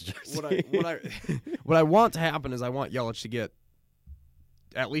that Yelich jersey. What I want to happen is I want Yelich to get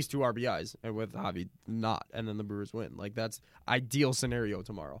at least 2 RBIs, and with Javi not, and then the Brewers win. Like, that's ideal scenario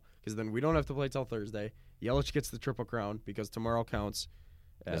tomorrow, because then we don't have to play till Thursday. Yelich gets the Triple Crown because tomorrow counts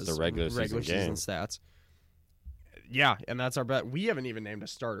as the regular season stats. Yeah, and that's our bet. We haven't even named a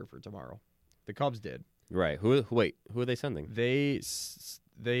starter for tomorrow. The Cubs did. Right. Who are they sending?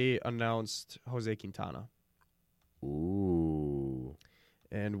 They announced Jose Quintana. Ooh.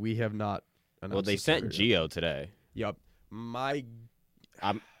 And we have not announced. Well, they sent Gio today. Yep.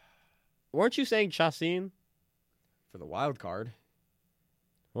 Weren't you saying Chacin? For the wild card.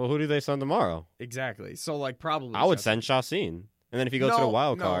 Well, who do they send tomorrow? Exactly. So, like, probably I would send Chacin. And then if you go to the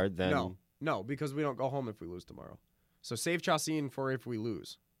wild card, then... No, because we don't go home if we lose tomorrow. So save Chacin for if we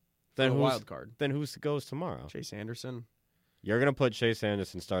lose. Then the wild card. Then who goes tomorrow? Chase Anderson. You're going to put Chase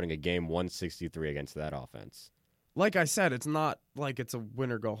Anderson starting a game 163 against that offense. Like I said, it's not like it's a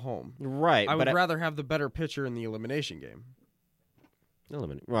win or go home. Right. I would rather have the better pitcher in the elimination game.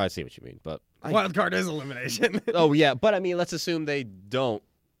 Well, I see what you mean, but... Wild card is elimination. Oh, yeah, but I mean, let's assume they don't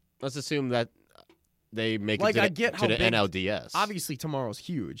let's assume that they make Like, it I to, get to how the big- NLDS. Obviously, tomorrow's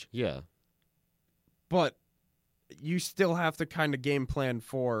huge, Yeah. but you still have to kind of game plan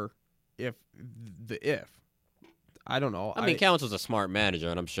for if. I don't know. I mean, Council's a smart manager,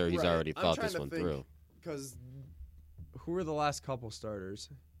 and I'm sure he's Right. already I'm thought trying this to one think. through. Because who were the last couple starters?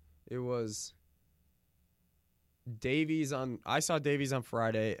 It was Davies on. I saw Davies on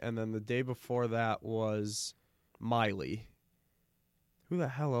Friday, and then the day before that was Miley. Who the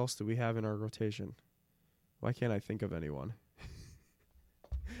hell else do we have in our rotation? Why can't I think of anyone?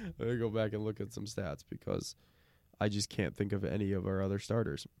 Let me go back and look at some stats because I just can't think of any of our other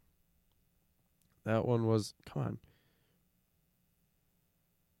starters. That one was. Come on.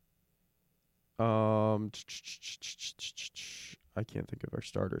 I can't think of our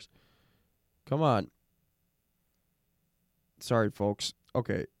starters. Come on. Sorry, folks.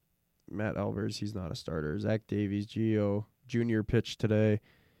 Okay. Matt Albers, he's not a starter. Zach Davies, Gio, Junior pitched today.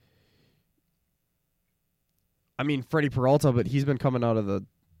 I mean, Freddie Peralta, but he's been coming out of the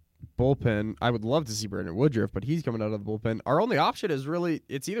bullpen. I would love to see Brandon Woodruff, but he's coming out of the bullpen. Our only option is really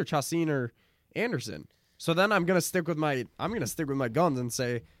it's either Chacin or Anderson. So then I'm gonna stick with my guns and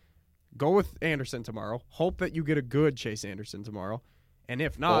say, go with Anderson tomorrow. Hope that you get a good Chase Anderson tomorrow, and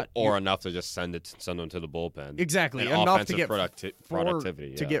if not, Or enough to just send them to the bullpen. exactly And enough to offensive get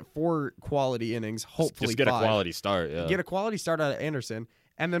productivity. to yeah. get 4 quality innings. Hopefully, just get 5. a quality start. Yeah. Get a quality start out of Anderson,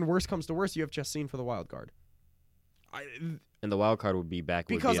 and then worst comes to worst, you have Chacin for the wild card. And the wild card would be back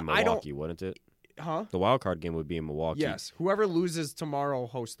Because in I don't- Milwaukee, wouldn't it? Huh? The wild card game would be in Milwaukee. Yes. Whoever loses tomorrow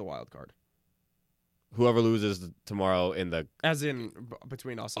hosts the wild card. Whoever loses tomorrow in the As in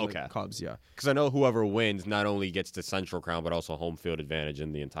between us and Okay. the Cubs, yeah. because I know whoever wins not only gets the Central Crown but also home field advantage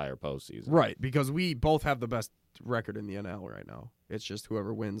in the entire postseason. Right, because we both have the best record in the NL right now. It's just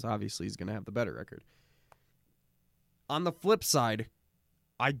whoever wins obviously is going to have the better record. On the flip side,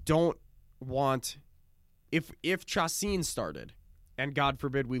 I don't want if Chacin started, and God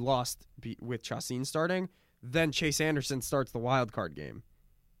forbid we lost with Chacin starting, then Chase Anderson starts the wild card game,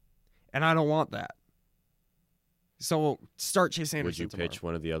 and I don't want that. So start Chase Anderson. Would you tomorrow. pitch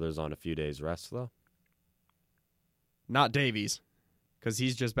one of the others on a few days rest though? Not Davies, because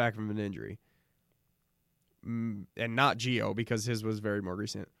he's just back from an injury. And not Gio, because his was very more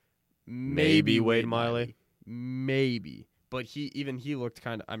recent. Maybe Wade Miley. Maybe. But he looked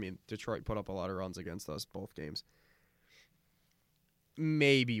kind of... I mean, Detroit put up a lot of runs against us both games.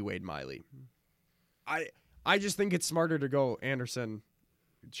 Maybe Wade Miley. I just think it's smarter to go Anderson,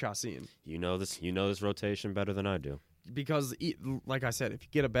 Chacin. You know this rotation better than I do. Because, like I said, if you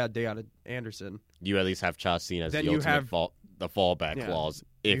get a bad day out of Anderson... You at least have Chacin as Then the you ultimate have- the fallback Yeah. clause.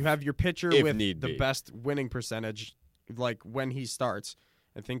 You have your pitcher if with need the be. best winning percentage, like when he starts.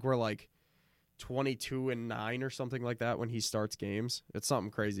 I think we're like 22-9 or something like that when he starts games. It's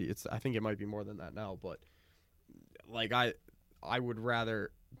something crazy. I think it might be more than that now, but like I would rather,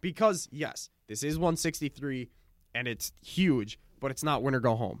 because yes, this is 163 and it's huge, but it's not win or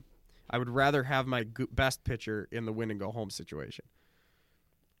go home. I would rather have my best pitcher in the win and go home situation.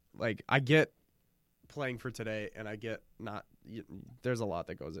 Like I get playing for today, and I get not. There's a lot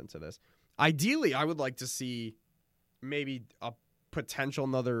that goes into this. Ideally, I would like to see maybe a potential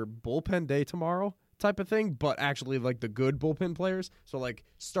another bullpen day tomorrow type of thing, but actually like the good bullpen players. So like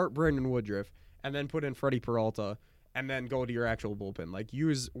start Brandon Woodruff and then put in Freddie Peralta and then go to your actual bullpen. Like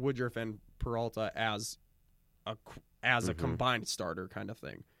use Woodruff and Peralta as a combined starter kind of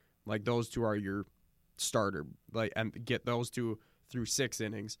thing. Like those two are your starter. Like and get those two through 6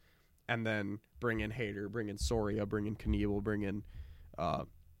 innings. And then bring in Hader, bring in Soria, bring in Knievel, bring in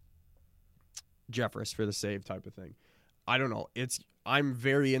Jeffress for the save type of thing. I don't know. I'm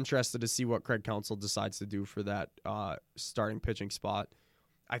very interested to see what Craig Counsell decides to do for that starting pitching spot.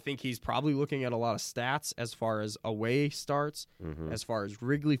 I think he's probably looking at a lot of stats as far as away starts, as far as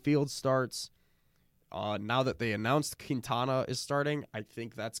Wrigley Field starts. Now that they announced Quintana is starting, I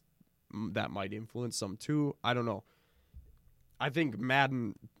think that might influence some too. I don't know. I think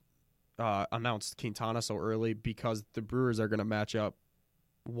Madden announced Quintana so early because the Brewers are going to match up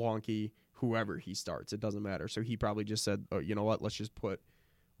Wonky, whoever he starts. It doesn't matter. So he probably just said, oh, you know what, let's just put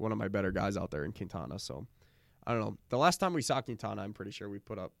one of my better guys out there in Quintana. So I don't know. The last time we saw Quintana, I'm pretty sure we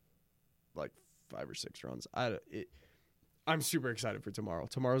put up like 5 or 6 runs. I'm super excited for tomorrow.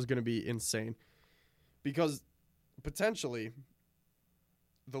 Tomorrow's going to be insane because potentially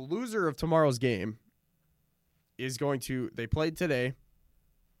the loser of tomorrow's game is going to, they played today.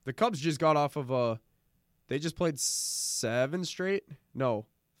 The Cubs just got off of they just played 3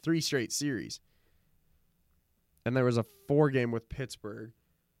 straight series. And there was a 4 game with Pittsburgh.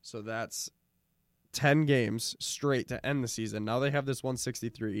 So that's 10 games straight to end the season. Now they have this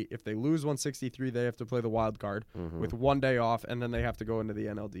 163. If they lose 163, they have to play the wild card with 1 day off, and then they have to go into the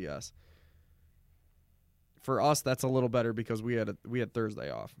NLDS. For us, that's a little better because we had Thursday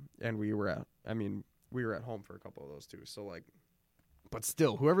off, and we were at home for a couple of those too. So like, but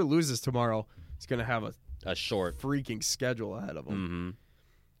still, whoever loses tomorrow is going to have a short freaking schedule ahead of them.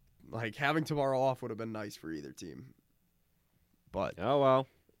 Like having tomorrow off would have been nice for either team. But oh well.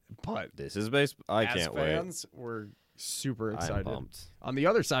 But this is baseball. I can't wait. As fans, we're super excited. I'm pumped. On the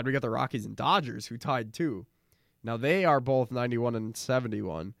other side, we got the Rockies and Dodgers, who tied too. Now they are both 91 and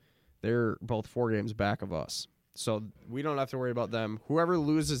 71. They're both 4 games back of us, so we don't have to worry about them. Whoever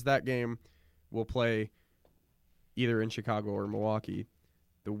loses that game will play either in Chicago or Milwaukee.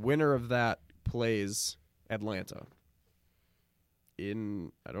 The winner of that plays Atlanta. I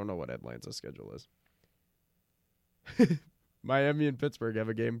don't know what Atlanta's schedule is. Miami and Pittsburgh have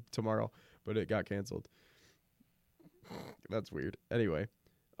a game tomorrow, but it got canceled. That's weird. Anyway,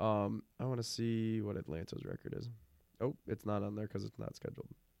 I want to see what Atlanta's record is. Oh, it's not on there because it's not scheduled.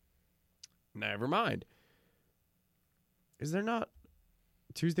 Never mind. Is there not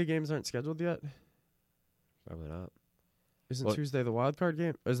Tuesday games aren't scheduled yet? Probably not. Isn't Tuesday the wild card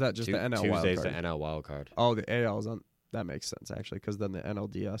game? Or is that just the NL wild card? Tuesday's the NL wild card. Oh, the AL is on. That makes sense actually, because then the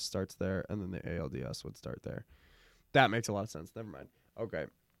NLDS starts there, and then the ALDS would start there. That makes a lot of sense. Never mind. Okay.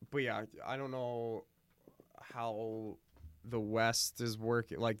 But yeah, I don't know how the West is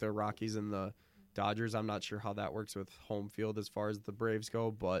working, like the Rockies and the Dodgers. I'm not sure how that works with home field as far as the Braves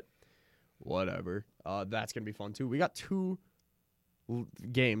go, but whatever. That's going to be fun too. We got 2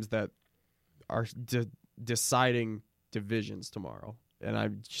 games that are deciding divisions tomorrow, and I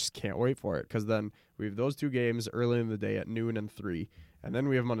just can't wait for it because then we have those 2 games early in the day at noon and 3. And then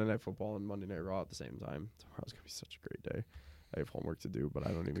we have Monday Night Football and Monday Night Raw at the same time. Tomorrow's going to be such a great day. I have homework to do, but I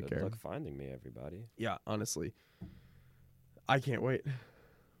don't even care. Good luck finding me, everybody. Yeah, honestly. I can't wait.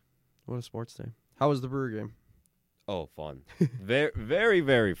 What a sports day. How was the Brewer game? Oh, fun. Very, very,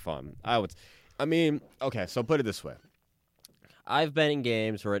 very fun. Okay, so put it this way. I've been in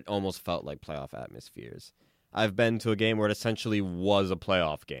games where it almost felt like playoff atmospheres. I've been to a game where it essentially was a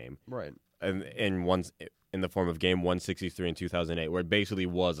playoff game. Right. In the form of game 163 in 2008, where it basically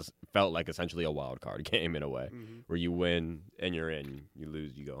felt like essentially a wild card game in a way, where you win and you're in, you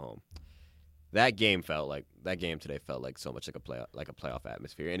lose, you go home. That game today felt like so much like a playoff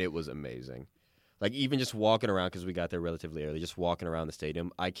atmosphere, and it was amazing. Like even just walking around, because we got there relatively early, just walking around the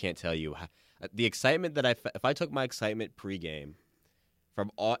stadium, I can't tell you the excitement that if I took my excitement pregame from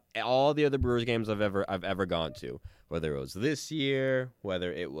all the other Brewers games I've ever gone to, whether it was this year,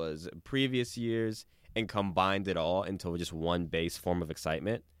 whether it was previous years, and combined it all into just one base form of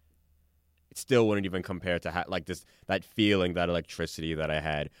excitement, it still wouldn't even compare to that feeling, that electricity that I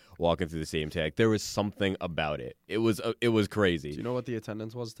had walking through the stadium today. Like, there was something about it. It was crazy. Do you know what the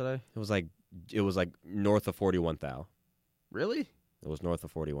attendance was today? It was like north of 41,000. Really? It was north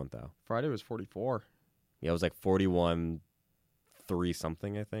of 41,000. Friday was 44. Yeah, it was like 41.3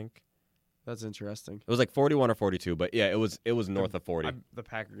 something, I think. That's interesting. It was like 41 or 42, but yeah, it was north of 40. The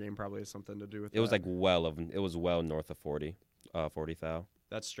Packer game probably has something to do with it. It was like well north of 40,000.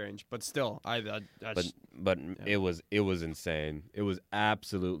 That's strange, but still, it was insane. It was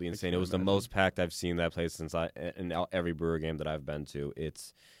absolutely insane. It was the most packed I've seen that place in every Brewer game that I've been to.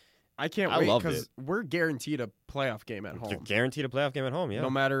 I can't wait because we're guaranteed a playoff game at home. Guaranteed a playoff game at home, yeah.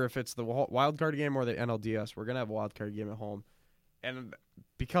 No matter if it's the wild card game or the NLDS, we're gonna have a wild card game at home. And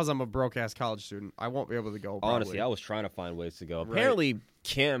because I'm a broke-ass college student, I won't be able to go. Probably. Honestly, I was trying to find ways to go. Apparently,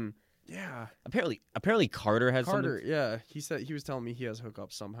 Kim. Yeah. Apparently, Carter has. Carter, yeah. He was telling me he has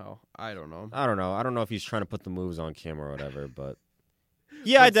hookups somehow. I don't know. I don't know if he's trying to put the moves on Kim or whatever, but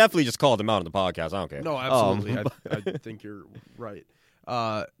yeah, I definitely just called him out on the podcast. I don't care. No, absolutely. I think you're right.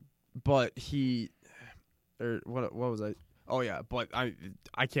 But what was I? Oh yeah, but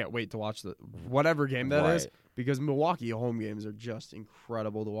I can't wait to watch whatever game that is. Because Milwaukee home games are just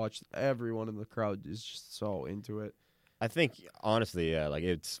incredible to watch. Everyone in the crowd is just so into it. I think, honestly, yeah, like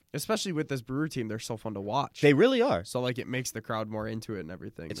it's... Especially with this Brewer team, they're so fun to watch. They really are. So, like, it makes the crowd more into it and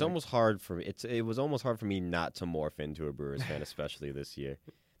everything. It's almost hard for me. It was almost hard for me not to morph into a Brewers fan, especially this year.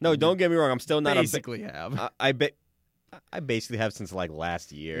 No, don't get me wrong. I'm still not... Basically have. I basically have since, like,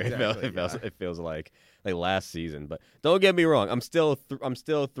 last year. Exactly, it feels like last season. But don't get me wrong. I'm still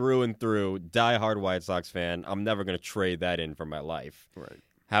through and through diehard White Sox fan. I'm never going to trade that in for my life. Right.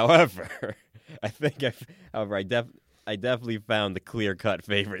 However, I definitely found the clear-cut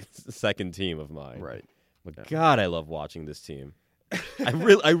favorite second team of mine. Right. But yeah. God, I love watching this team. I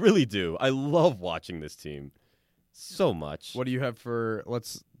really do. I love watching this team so much. What do you have for?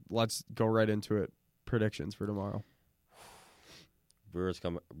 Let's go right into it. predictions for tomorrow. Brewers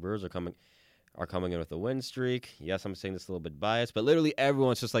are coming in with a win streak. Yes, I'm saying this a little bit biased, but literally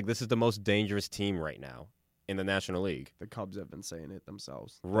everyone's just like, this is the most dangerous team right now in the National League. The Cubs have been saying it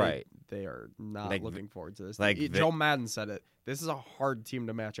themselves. Right. They are not Like, looking forward to this. like, Joe Madden said it. This is a hard team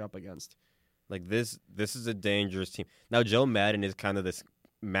to match up against. Like this is a dangerous team. Now Joe Madden is kind of this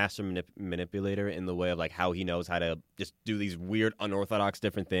master manipulator in the way of like how he knows how to just do these weird, unorthodox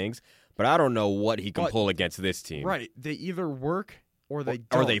different things. But I don't know what he can pull against this team. Right. They either work or they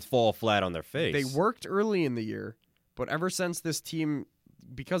don't. Or they fall flat on their face. They worked early in the year, but ever since this team,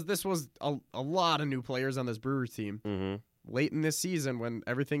 because this was a lot of new players on this Brewers team, Mm-hmm. late in this season when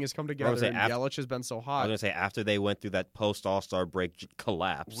everything has come together and Yelich has been so I was hot, gonna say after they went through that post All-Star break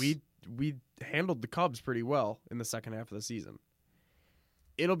collapse, we handled the Cubs pretty well in the second half of the season.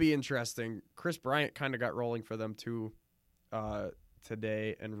 It'll be interesting. Chris Bryant kind of got rolling for them too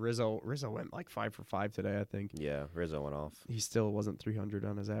today, and Rizzo went like 5 for 5 today, I think. Yeah, Rizzo went off. He still wasn't 300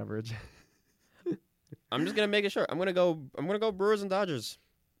 on his average. I'm just gonna make it short. I'm gonna go Brewers and Dodgers.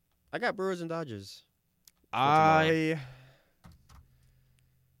 I got Brewers and Dodgers.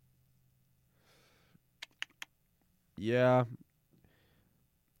 Yeah.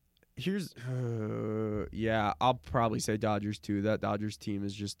 I'll probably say Dodgers too. That Dodgers team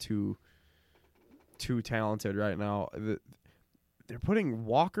is just too talented right now. They're putting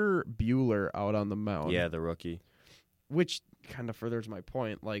Walker Buehler out on the mound. Yeah, the rookie. Which kind of furthers my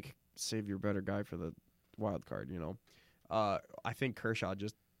point. Like, save your better guy for the wild card, you know. I think Kershaw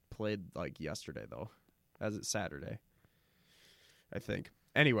just played like yesterday though, as it's Saturday. I think.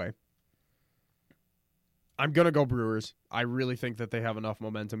 Anyway, I'm going to go Brewers. I really think that they have enough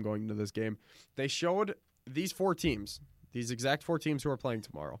momentum going into this game. They showed these exact four teams who are playing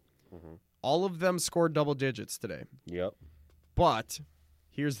tomorrow. Mm-hmm. All of them scored double digits today. Yep. But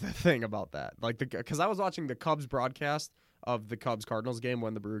here's the thing about that. Because I was watching the Cubs broadcast of the Cubs-Cardinals game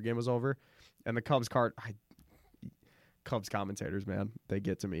when the Brewer game was over, and the Cubs commentators, man, they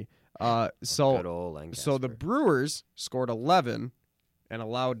get to me. Good So old Lancaster. so the Brewers scored 11 and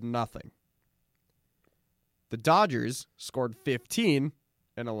allowed nothing. The Dodgers scored 15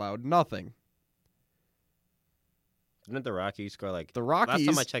 and allowed nothing. Didn't the Rockies score like The Rockies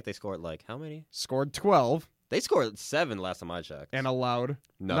last time I checked they scored like how many? scored 12 They scored 7 last time I checked. and allowed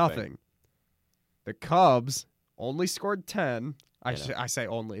Nothing. nothing. The Cubs only scored 10. I know. I say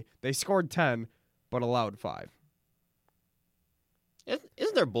only. They scored 10 but allowed 5.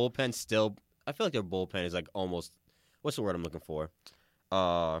 Isn't their bullpen still? I feel like their bullpen is like almost. What's the word I'm looking for?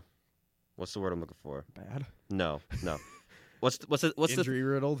 What's the word I'm looking for? Bad. No. What's the Injury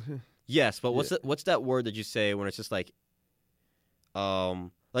riddled. yes? But what's that word that you say when it's just like,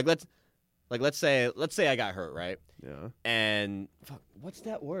 let's say I got hurt, right? Yeah. And what's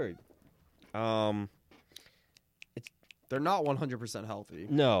that word? They're not 100% healthy.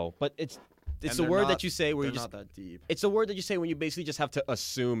 No, but it's And the they're word not- that you say where they're you just. not that deep. It's a word that you say when you basically just have to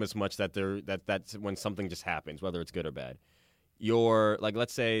assume as much that that's when something just happens, whether it's good or bad. You're like,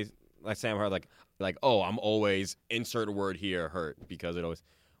 let's say I'm hurt, like oh, I'm always insert a word here hurt because it always.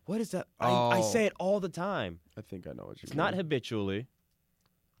 What is that? I say it all the time. I think I know what you It's mean. not habitually.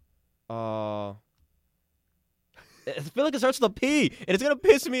 I feel like it starts with a P, and it's gonna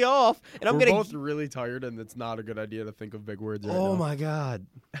piss me off. And I'm We're gonna. both really tired, and it's not a good idea to think of big words right Oh now. my god!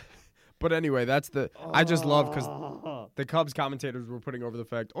 But anyway, that's I just love because the Cubs commentators were putting over the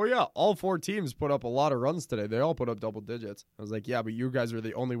fact, oh yeah, all four teams put up a lot of runs today. They all put up double digits. I was like, yeah, but you guys are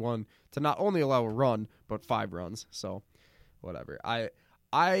the only one to not only allow a run, but 5 runs. So, whatever. I'm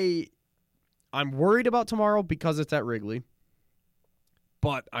worried about tomorrow because it's at Wrigley.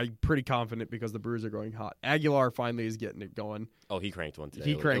 But I'm pretty confident because the Brewers are going hot. Aguilar finally is getting it going. Oh, he cranked one today.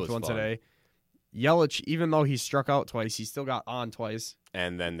 He cranked one today. Yelich, even though he struck out twice, he still got on twice.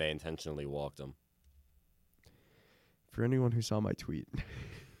 And then they intentionally walked him. For anyone who saw my tweet,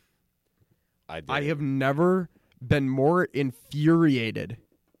 I did. I have never been more infuriated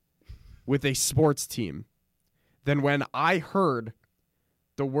with a sports team than when I heard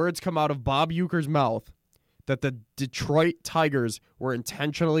the words come out of Bob Uecker's mouth that the Detroit Tigers were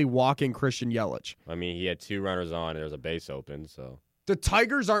intentionally walking Christian Yelich. I mean, he had 2 runners on, and there was a base open, so. The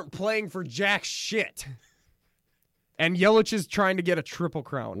Tigers aren't playing for jack shit. And Yelich is trying to get a triple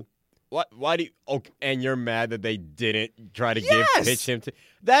crown. What? Why do you? Oh, and you're mad that they didn't try to Yes! pitch him to?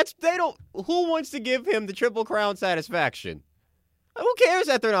 They don't. Who wants to give him the Triple Crown satisfaction? Who cares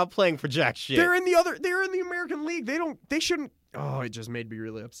that they're not playing for jack shit? They're in the American League. They shouldn't. Oh, it just made me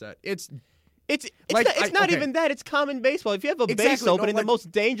really upset. It's like, not okay. even that. It's common baseball. If you have a base Exactly, no, opening, the like-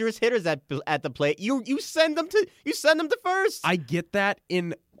 most dangerous hitters at the plate, you send them to first. I get that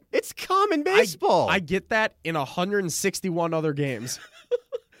in It's common baseball. I get that in 161 other games.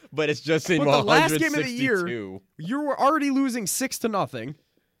 but it's just in But the last 162. game of the year, you were already losing 6-0.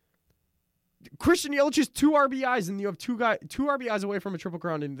 Christian Yelich has 2 RBIs, and you have 2 RBIs away from a triple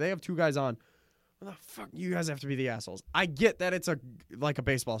crown, and they have 2 guys on. What the fuck? You guys have to be the assholes. I get that it's a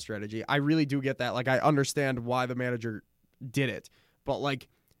baseball strategy. I really do get that. Like, I understand why the manager did it. But, like,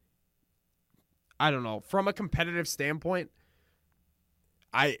 I don't know. From a competitive standpoint,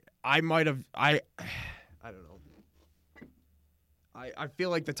 I might have I don't know. I feel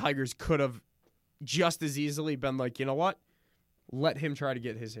like the Tigers could have just as easily been like, you know what? Let him try to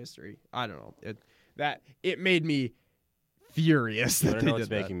get his history. I don't know. It made me furious You that want to they know did what's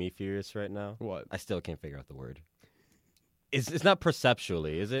that. making me furious right now? What? I still can't figure out the word. It's not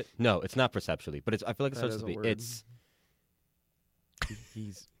perceptually, is it? No, it's not perceptually, but I feel like it That starts is to a be. word. It's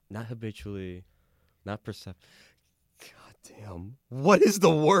he's not habitually, not God damn. What is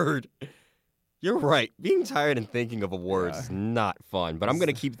the word? You're right. Being tired and thinking of a word is not fun, but I'm going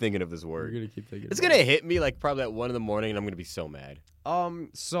to keep thinking of this We're word. gonna keep thinking. It's about going to hit me like probably at 1 in the morning, and I'm going to be so mad. it.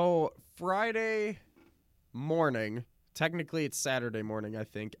 So Friday morning, technically it's Saturday morning, I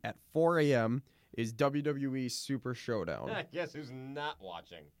think, at 4 a.m. is WWE Super Showdown. Guess who's not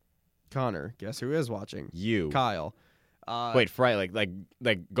watching? Connor, guess who is watching? You. Kyle. Wait, Friday,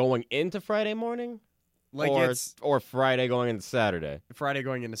 like going into Friday morning? it's Or Friday going into Saturday? Friday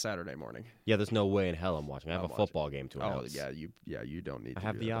going into Saturday morning. Yeah, there's no way in hell I'm watching. I have I'm a football game to Oh announce. you don't need. I to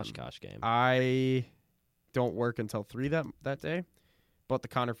have do the that Oshkosh game. I don't work until 3 that day, but the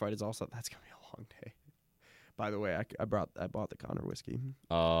Connor fight is also that's gonna be a long day. By the way, I bought the Connor whiskey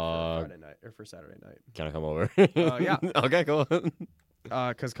for Friday night or for Saturday night. Can I come over? Yeah. Okay, cool.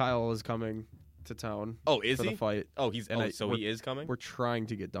 Because Kyle is coming to town Oh, is for he? the fight. Oh, he's And he is coming. We're trying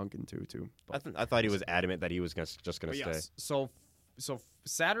to get Duncan too. But, I thought he was adamant that he was just gonna but stay. yes, so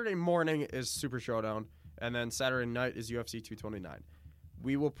Saturday morning is Super Showdown, and then Saturday night is UFC 229.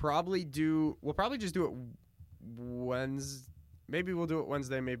 We'll probably just do it Wednesday. Maybe we'll do it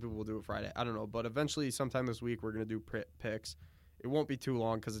Wednesday. Maybe we'll do it Friday. I don't know. But eventually, sometime this week, we're gonna do picks. It won't be too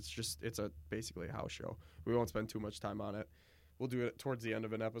long because it's basically a house show. We won't spend too much time on it. We'll do it towards the end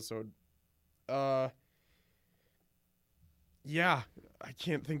of an episode. Yeah, I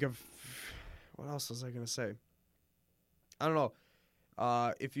can't think of what else was I gonna say. I don't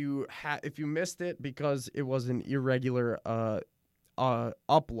know. If you missed it because it was an irregular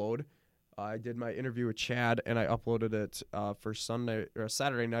upload, I did my interview with Chad and I uploaded it for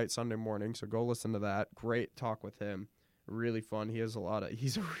Saturday night, Sunday morning. So go listen to that. Great talk with him. Really fun. He's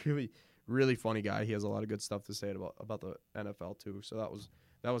a really, really funny guy. He has a lot of good stuff to say about the NFL too. So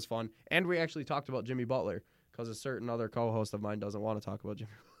that was fun. And we actually talked about Jimmy Butler because a certain other co-host of mine doesn't want to talk about Jimmy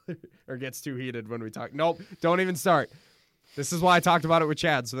Butler or gets too heated when we talk. Nope, don't even start. This is why I talked about it with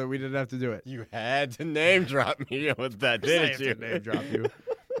Chad so that we didn't have to do it. You had to name drop me with that, I didn't have you? to name drop you.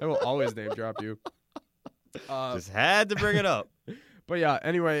 I will always name drop you. Just had to bring it up. But yeah,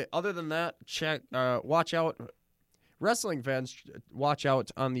 anyway, other than that, watch out. Wrestling fans, watch out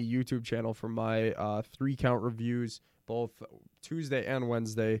on the YouTube channel for my 3-count reviews, both Tuesday and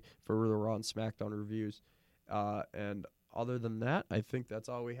Wednesday for the Raw and SmackDown reviews. And other than that, I think that's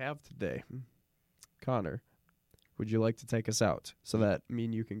all we have today. Connor, would you like to take us out so that me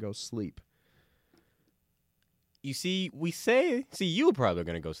and you can go sleep? You see, you're probably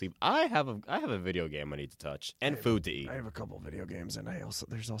gonna go sleep. I have a video game I need to touch and food to eat. I have a couple video games, and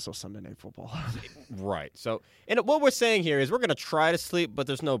there's also Sunday Night Football. Right. So, and what we're saying here is we're gonna try to sleep, but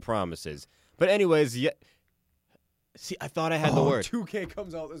there's no promises. But anyways, yeah. See, I thought I had the word. 2K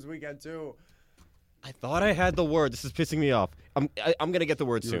comes out this weekend too. I thought I had the word. This is pissing me off. I'm gonna get the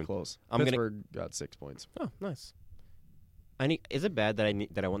word You were soon. close. I'm Pittsburgh got 6 points. Oh, nice. Is it bad that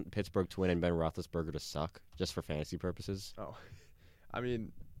I want Pittsburgh to win and Ben Roethlisberger to suck just for fantasy purposes? Oh, I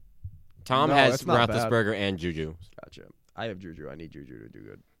mean, Tom No, has that's not bad. Roethlisberger and Juju. gotcha. I have Juju. I need Juju to do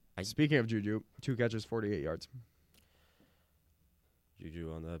good. Speaking of Juju, 2 catches, 48 yards.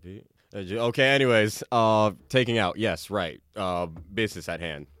 Juju on that beat. Okay, anyways, taking out. Yes, right. Business at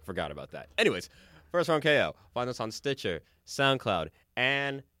hand. Forgot about that. Anyways, First Round KO. Find us on Stitcher, SoundCloud,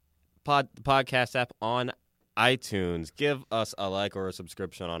 and podcast app on iTunes. Give us a like or a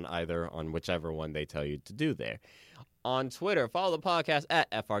subscription on whichever one they tell you to do there. On Twitter, follow the podcast at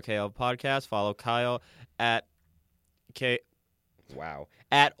FRKO Podcast. Follow Kyle at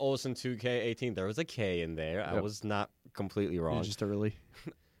at Olsen2K18. There was a K in there. I Yep. was not completely wrong. Just a really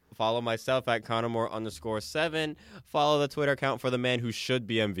Follow myself at Connormore_7. Follow the Twitter account for the man who should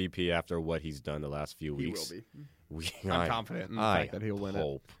be MVP after what he's done the last few he weeks. will be. I'm confident in the fact that he'll win it.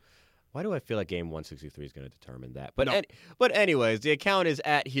 hope. Why do I feel like game 163 is going to determine that? But No. but anyways, the account is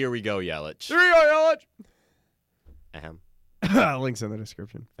at Here We Go Yelich. Here you go, Ahem. Yelich. Links in the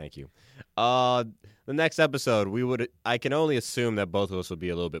description. Thank you. The next episode, I can only assume that both of us will be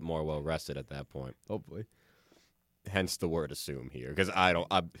a little bit more well rested at that point. Hopefully. Hence the word "assume" here, because I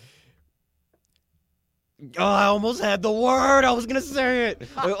almost had the word. I was gonna say it.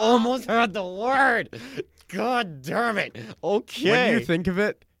 I almost had the word. God damn it. Okay. When you think of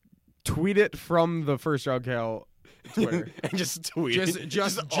it, tweet it from the First Round Cal Twitter. and just tweet.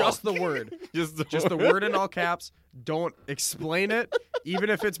 Just the word. Just the word in all caps. Don't explain it. Even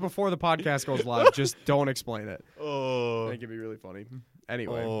if it's before the podcast goes live, just don't explain it. Oh. I think it'd be really funny.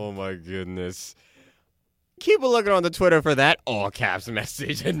 Anyway. Oh my goodness. Keep a looking on the Twitter for that all caps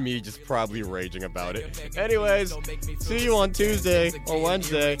message and me just probably raging about it. Anyways, see you on Tuesday or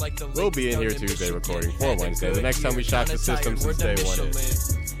Wednesday. We'll be in here Tuesday recording for Wednesday. The next time we shock the system since day one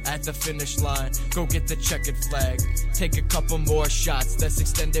is. At the finish line, go get the checkered flag. Take a couple more shots, that's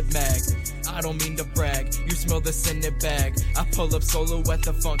extended mag. I don't mean to brag, you smell the scented bag. I pull up solo at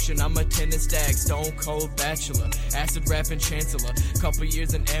the function, I'm a tennis stag. Stone cold bachelor, acid rapping chancellor. Couple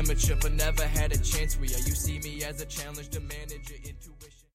years an amateur, but never had a chance where you see me as a challenge to manage it into